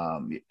 So,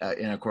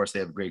 and of course they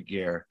have great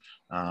gear,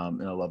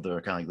 and I love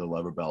their kind of like the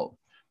leather belt.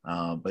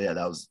 But yeah,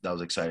 that was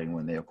exciting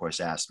when they of course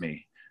asked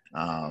me,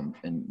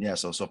 and yeah,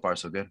 so far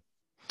so good.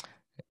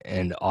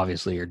 And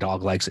obviously your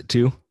dog likes it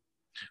too.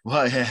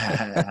 Well,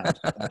 yeah,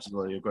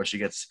 absolutely. Of course, she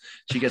gets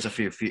a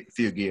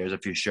few gears, a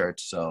few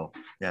shirts. So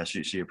yeah,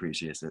 she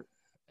appreciates it.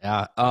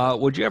 Yeah.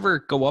 Would you ever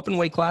go up in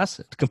weight class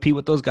to compete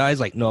with those guys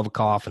like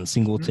Novikov and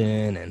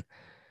Singleton? And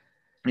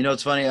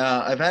it's funny.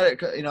 I've had a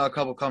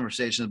couple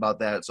conversations about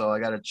that. So I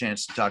got a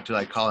chance to talk to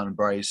like Colin and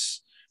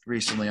Bryce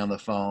recently on the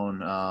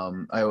phone.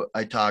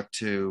 I talked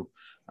to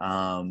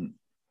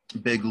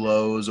Big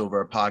Lowe's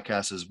over a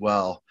podcast as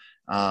well.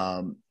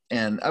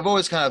 And I've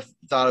always kind of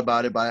thought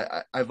about it,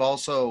 but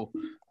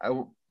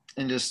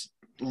in just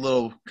a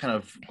little kind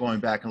of going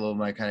back a little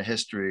my kind of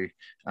history,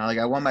 like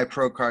I won my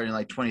pro card in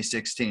like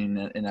 2016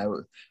 or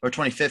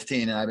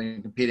 2015, and I've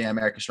been competing at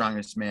America's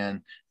Strongest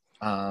Man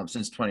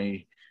since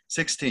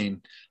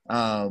 2016.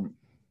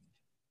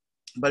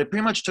 But it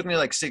pretty much took me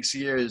like 6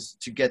 years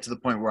to get to the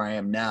point where I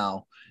am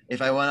now. If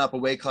I went up a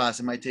weight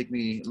class, it might take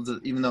me,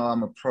 even though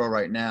I'm a pro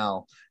right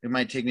now, it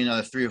might take me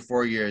another 3 or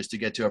 4 years to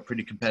get to a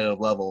pretty competitive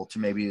level to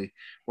maybe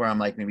where I'm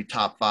like maybe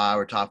top 5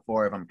 or top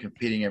 4 if I'm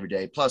competing every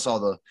day. Plus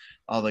of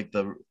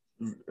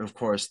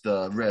course,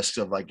 the risks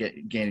of like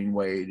gaining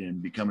weight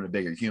and becoming a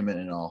bigger human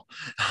and all.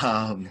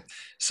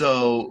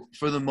 So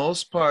for the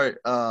most part,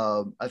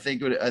 I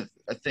think what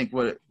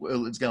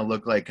it's going to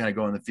look like kind of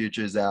going in the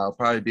future is that I'll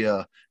probably be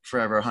a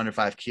forever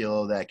 105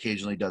 kilo that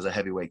occasionally does a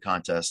heavyweight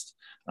contest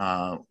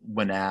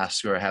when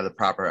asked or have the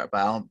proper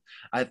balance.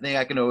 I think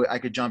I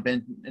could jump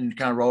in and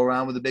kind of roll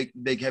around with the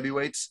big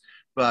heavyweights,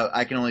 but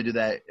I can only do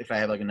that if I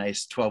have like a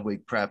nice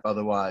 12-week prep.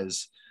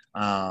 Otherwise,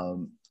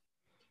 I'm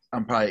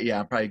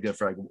probably good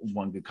for like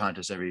one good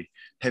contest, every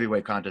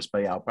heavyweight contest.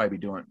 But yeah,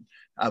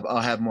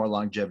 I'll have more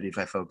longevity if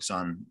I focus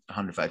on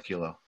 105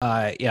 kilo.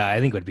 Yeah,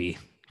 I think it would be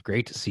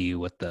great to see you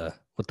with the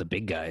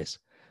big guys.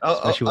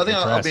 I think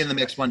I'll be in the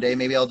mix one day.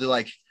 Maybe I'll do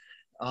like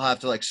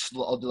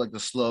the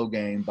slow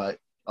game, but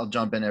I'll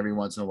jump in every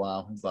once in a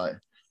while. But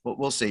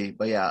we'll see.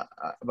 But yeah,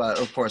 but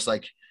of course,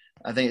 like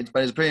I think it's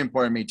pretty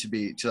important to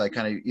me to like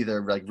kind of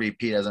either like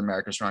repeat as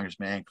America's Strongest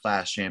Man,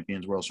 class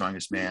champions, World's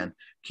Strongest Man,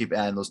 keep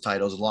adding those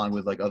titles along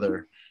with like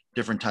other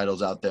different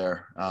titles out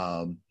there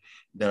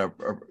that are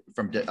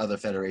from other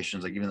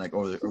federations, like even like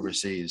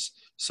overseas.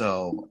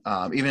 So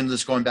even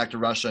just going back to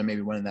Russia and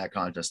maybe winning that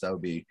contest, that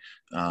would be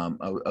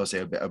I would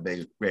say a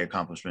big great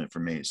accomplishment for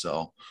me.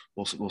 So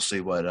we'll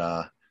see what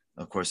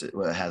of course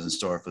what it has in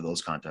store for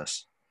those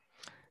contests.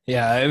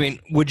 Yeah, I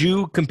mean, would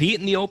you compete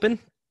in the Open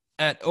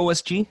at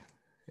OSG?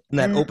 in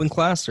that open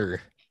class,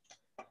 or?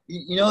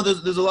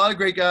 There's a lot of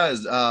great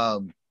guys.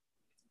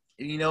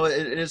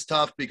 It is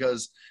tough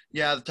because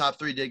the top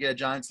three did get a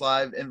Giants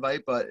Live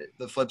invite, but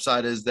the flip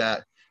side is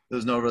that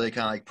there's no really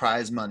kind of like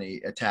prize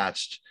money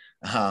attached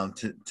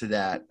to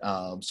that.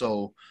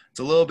 So it's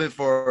a little bit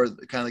for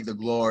kind of like the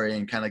glory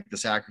and kind of like the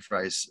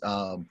sacrifice.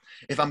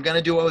 If I'm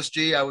gonna do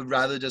OSG, I would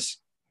rather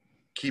just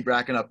keep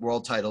racking up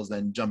world titles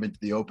than jump into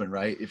the open,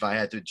 right? If I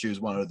had to choose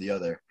one or the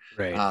other.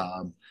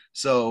 Right.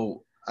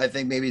 So I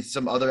think maybe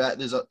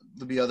there'll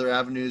be other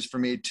avenues for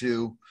me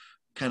to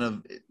kind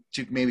of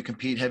to maybe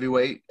compete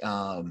heavyweight.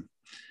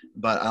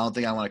 But I don't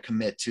think I want to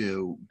commit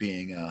to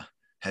being a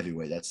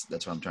heavyweight. That's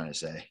what I'm trying to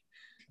say.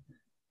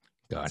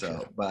 Gotcha.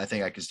 So, but I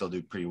think I can still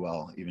do pretty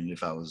well, even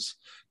if I was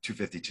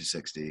 250,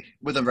 260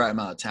 with the right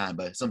amount of time.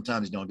 But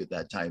sometimes you don't get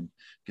that time.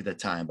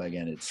 But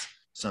again, it's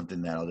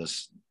something that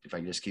if I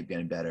can just keep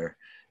getting better,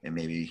 and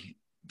maybe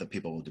the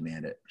people will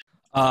demand it.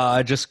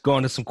 Just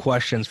going to some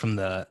questions from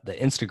the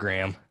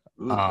Instagram.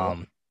 Ooh,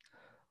 cool.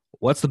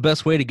 What's the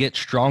best way to get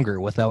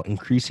stronger without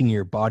increasing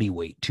your body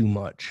weight too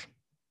much?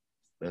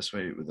 Best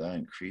way without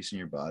increasing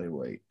your body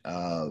weight.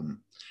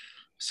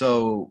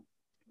 So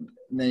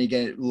then you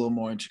get a little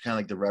more into kind of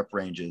like the rep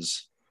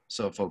ranges.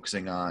 So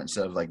focusing on,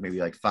 instead of like maybe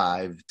like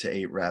 5 to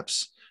 8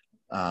 reps,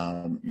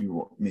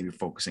 you maybe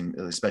focusing,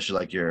 especially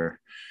like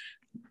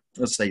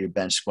let's say your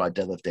bench, squat,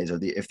 deadlift days, or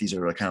if these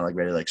are kind of like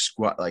ready, like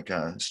squat, like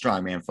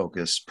strongman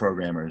focused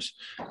programmers.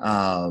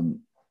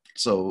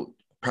 So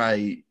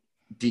probably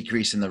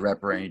decreasing the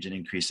rep range and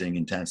increasing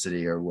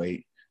intensity or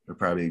weight would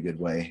probably be a good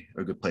way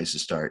or a good place to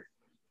start.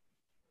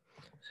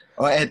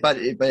 Oh, but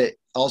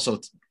also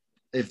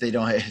if they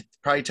don't have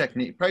probably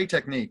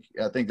technique.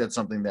 I think that's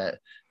something that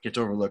gets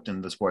overlooked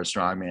in the sport of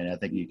strongman. I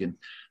think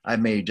I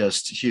made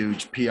just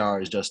huge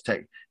PRs,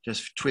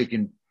 just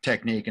tweaking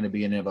technique in the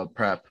beginning of a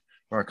prep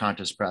or a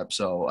contest prep.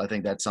 So I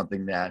think that's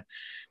something that,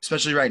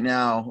 especially right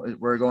now,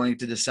 we're going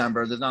to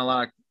December. There's not a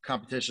lot of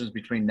competitions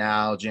between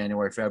now,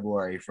 January,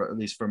 February, at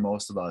least for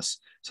most of us.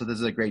 So this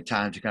is a great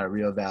time to kind of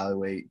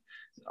reevaluate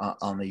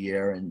on the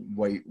year and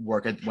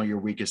work at when you're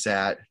weakest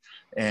at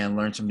and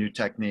learn some new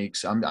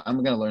techniques. I'm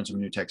going to learn some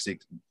new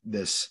techniques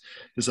this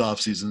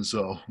off season.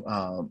 So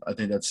I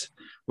think that's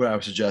what I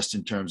would suggest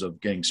in terms of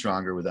getting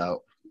stronger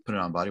without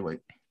putting on body weight.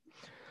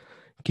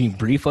 Can you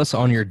brief us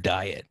on your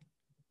diet?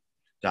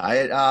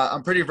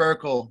 I'm pretty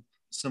vertical,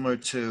 similar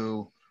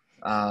to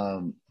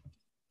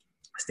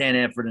Stan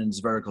Amfordin's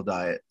vertical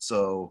diet.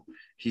 So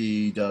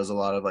he does a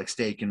lot of like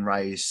steak and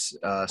rice,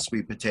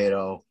 sweet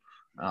potato,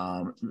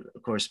 of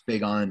course,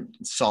 big on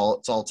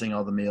salting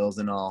all the meals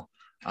and all.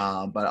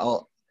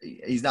 But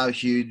he's not a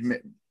huge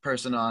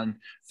person on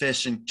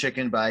fish and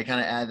chicken, but I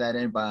kind of add that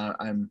in. But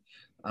I'm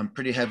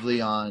pretty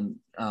heavily on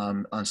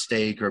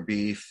steak or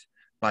beef,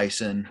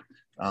 bison,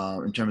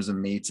 in terms of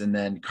meats, and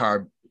then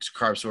carb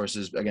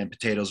sources, again,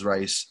 potatoes,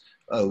 rice,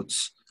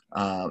 oats,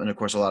 and of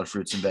course a lot of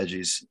fruits and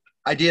veggies.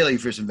 Ideally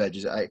fruits and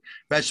veggies.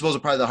 Vegetables are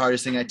probably the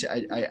hardest thing I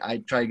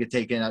try to get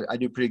taken. I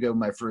do pretty good with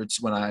my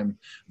fruits when I'm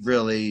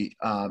really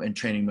in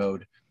training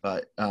mode,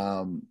 but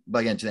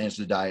again, to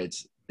answer the diet,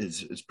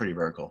 is pretty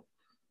vertical.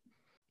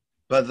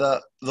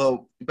 But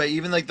but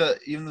even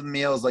the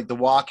meals, like the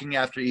walking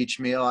after each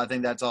meal, I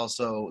think that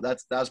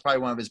was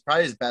probably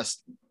his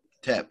best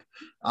tip,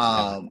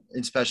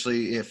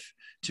 especially if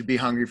to be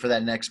hungry for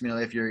that next meal,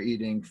 if you're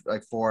eating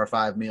like 4 or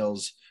 5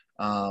 meals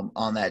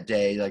on that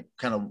day, like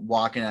kind of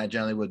walking.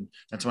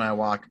 That's when I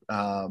walk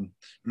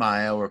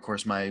Maya, or of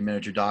course my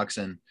miniature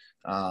dachshund,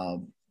 or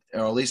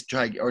at least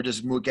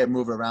just get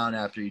moved around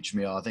after each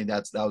meal. I think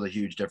that was a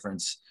huge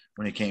difference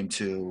when it came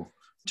to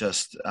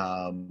just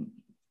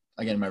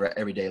again, my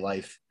everyday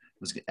life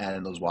was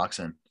adding those walks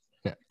in.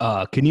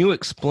 Can you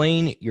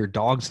explain your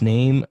dog's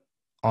name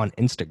on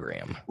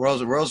Instagram?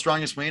 World's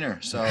strongest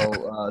wiener.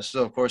 So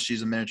of course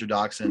she's a miniature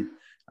dachshund,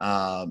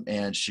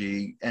 and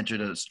she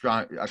entered a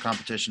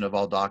competition of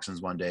all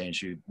dachshunds one day, and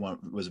she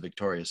was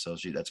victorious. So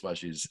that's why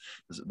she's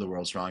the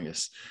world's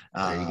strongest.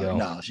 There you go.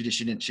 No, she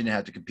didn't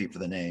have to compete for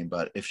the name,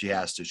 but if she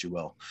has to, she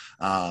will.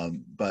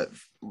 But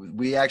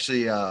we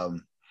actually I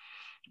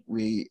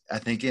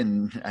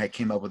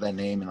came up with that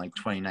name in like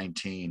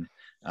 2019.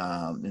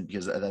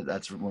 Because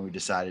that's when we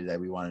decided that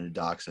we wanted a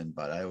dachshund,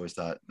 but I always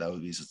thought that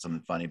would be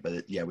something funny.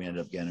 But we ended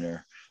up getting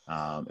her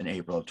in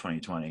April of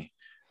 2020,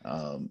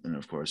 and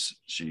of course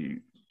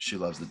she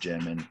loves the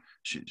gym, and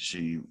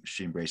she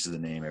embraces the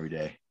name every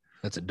day.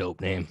 That's a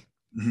dope name.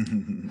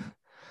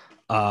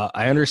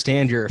 I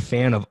understand you're a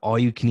fan of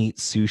all-you-can-eat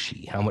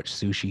sushi. How much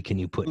sushi can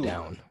you put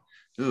down?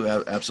 Ooh,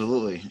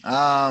 absolutely.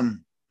 That's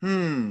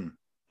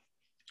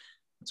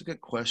a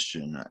good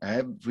question. I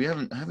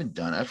haven't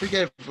done. I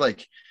forget if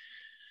like.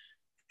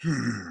 I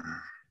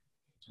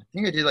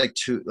think I did like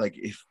 2,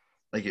 if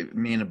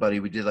me and a buddy,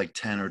 we did like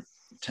 10 or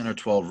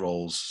 12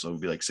 rolls. So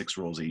it'd be like 6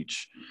 rolls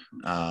each.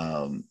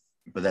 But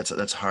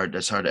that's hard.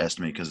 That's hard to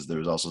estimate because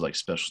there's also like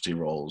specialty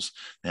rolls.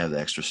 They have the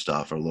extra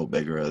stuff, or a little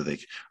bigger,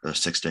 or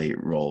 6 to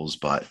 8 rolls.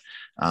 But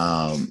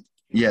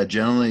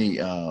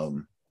generally, I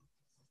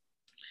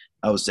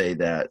would say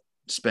that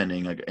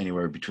spending like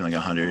anywhere between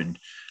like $100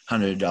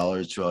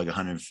 to like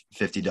 $150 in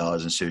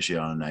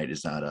sushi on a night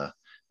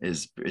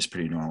is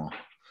pretty normal.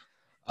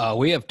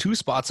 We have 2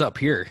 spots up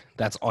here.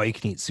 That's all you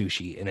can eat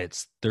sushi, and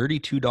it's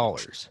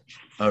 $32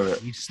 Oh, really?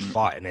 each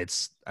spot.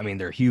 And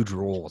they're huge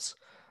rolls.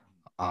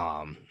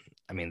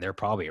 They're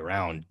probably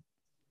around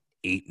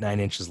 8-9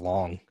 inches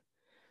long,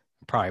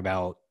 probably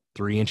about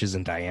 3 inches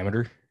in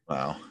diameter.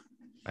 Wow.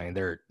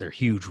 They're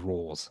huge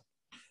rolls.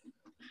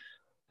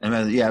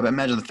 And yeah, but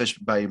imagine the fish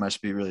by you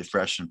must be really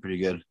fresh and pretty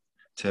good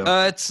too.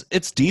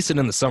 It's decent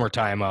in the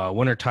summertime.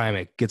 Wintertime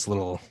it gets a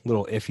little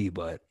iffy,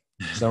 but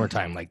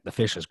summertime, like, the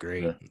fish is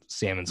great. Yeah.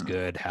 Salmon's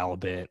good,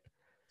 halibut.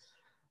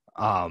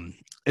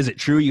 Is it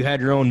true you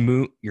had your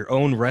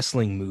own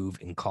wrestling move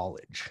in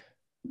college?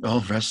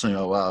 Oh, wrestling!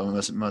 Oh, wow!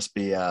 It must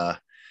be. Of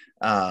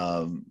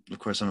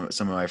course,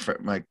 some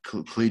of my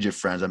collegiate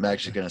friends. I'm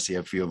actually going to see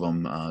a few of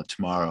them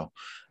tomorrow.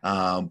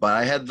 But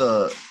I had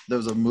there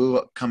was a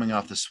move coming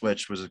off the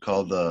Switch. Was it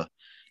called the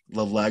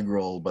leg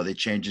roll? But they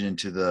changed it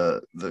into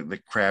the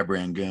crab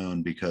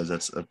rangoon because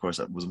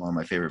that was one of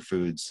my favorite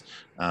foods.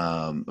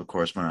 Of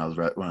course, when I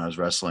was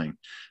wrestling.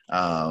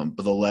 But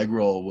the leg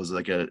roll was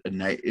like a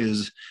night. It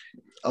was.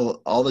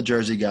 All the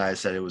Jersey guys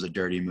said it was a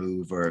dirty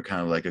move or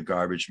kind of like a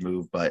garbage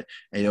move, but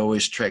it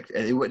always tricked.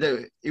 It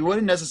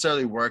wouldn't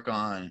necessarily work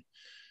on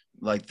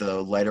like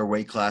the lighter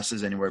weight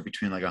classes, anywhere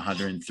between like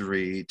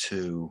 103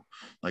 to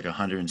like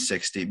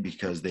 160,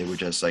 because they would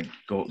just like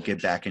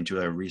get back into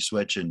a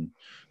reswitch and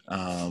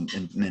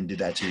then do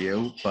that to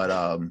you. But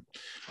on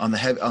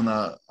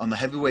the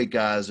heavyweight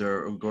guys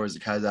or the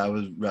guys I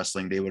was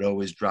wrestling, they would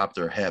always drop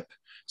their hip.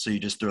 So you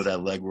just throw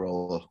that leg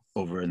roll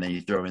over, and then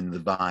you throw in the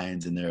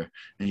vines in there,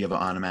 and you have an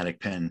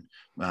automatic pin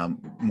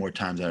more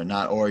times than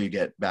not, or you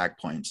get back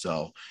points.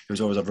 So it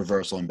was always a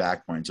reversal and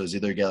back point. So it's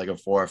either you get like a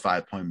 4 or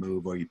 5 point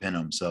move, or you pin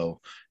them.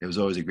 So it was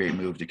always a great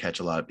move to catch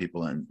a lot of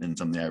people and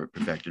something I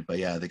perfected. But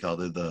yeah, they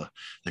called it the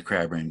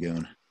crab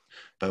rangoon,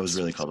 but it was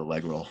really called a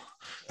leg roll.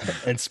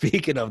 And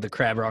speaking of the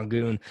crab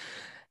rangoon,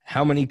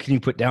 how many can you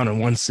put down in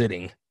one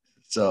sitting?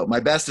 So my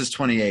best is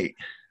 28.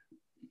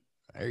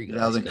 There you go.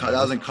 That was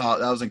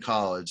in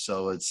college,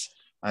 so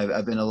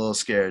I've been a little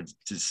scared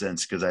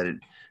since because I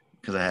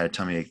had a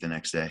tummy ache the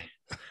next day,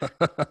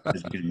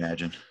 as you can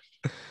imagine.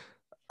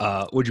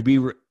 Would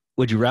you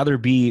rather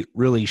be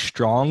really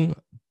strong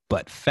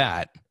but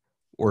fat,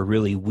 or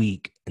really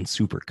weak and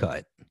super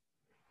cut?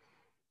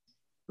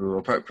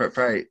 Ooh,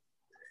 probably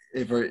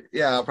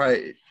I'll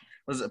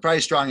probably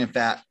strong and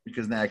fat,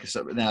 because now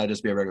I'd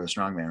just be a regular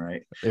strongman,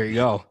 right? There you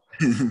go.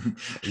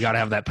 You got to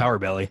have that power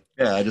belly.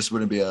 Yeah, I just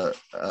wouldn't be a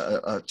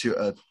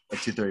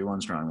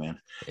 231 strongman.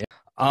 Yeah.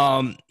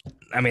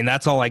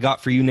 That's all I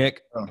got for you,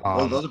 Nick.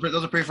 Well, those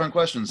are pretty fun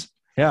questions.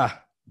 Yeah,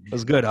 it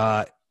was good.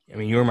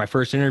 You were my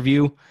first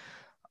interview.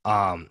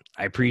 I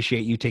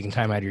appreciate you taking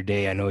time out of your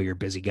day. I know you're a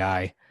busy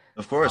guy.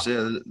 Of course,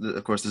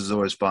 of course, this is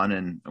always fun,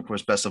 and of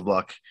course, best of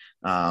luck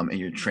in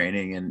your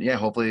training. And yeah,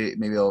 hopefully,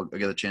 maybe I'll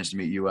get a chance to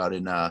meet you out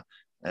in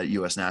at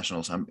U.S.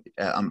 Nationals. I'm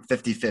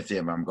 50-50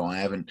 if I'm going.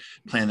 I haven't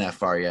planned that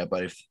far yet,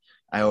 but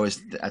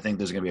I think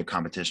there's going to be a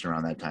competition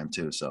around that time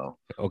too. So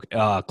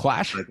okay,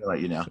 Clash. I'll let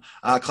you know.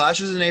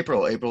 Clash is in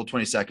April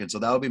 22nd. So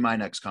that will be my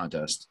next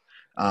contest.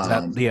 Is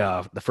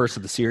that the first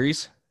of the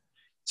series?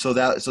 So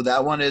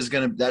that one is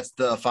that's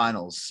the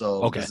finals.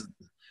 So okay.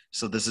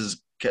 This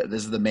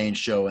is the main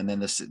show, and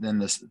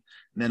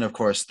then of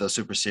course the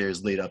Super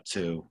Series lead up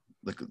to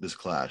this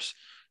Clash.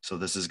 So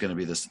this is going to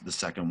be the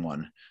second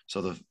one.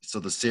 So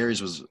the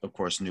series was, of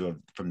course, new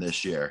from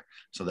this year.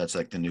 So that's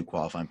like the new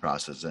qualifying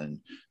process. And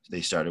they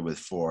started with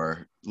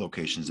 4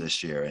 locations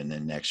this year, and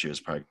then next year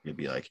is probably going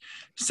to be like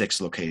 6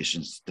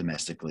 locations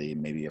domestically,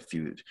 maybe a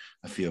few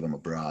of them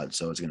abroad.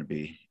 So it's going to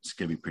be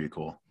pretty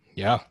cool.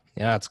 Yeah,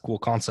 it's a cool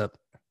concept.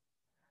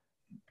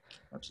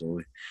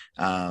 Absolutely.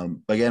 But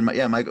again,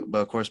 Michael. But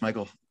of course,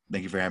 Michael,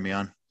 thank you for having me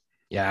on.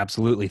 Yeah,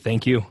 absolutely.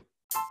 Thank you.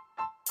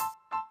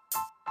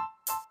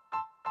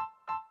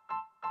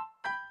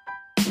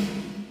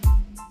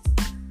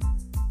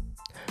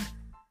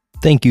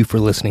 Thank you for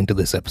listening to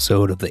this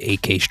episode of the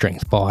AK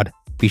Strength Pod.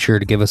 Be sure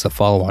to give us a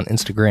follow on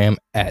Instagram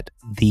at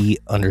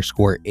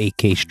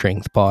 @the_AK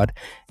Strength Pod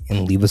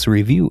and leave us a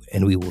review,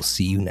 and we will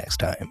see you next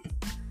time.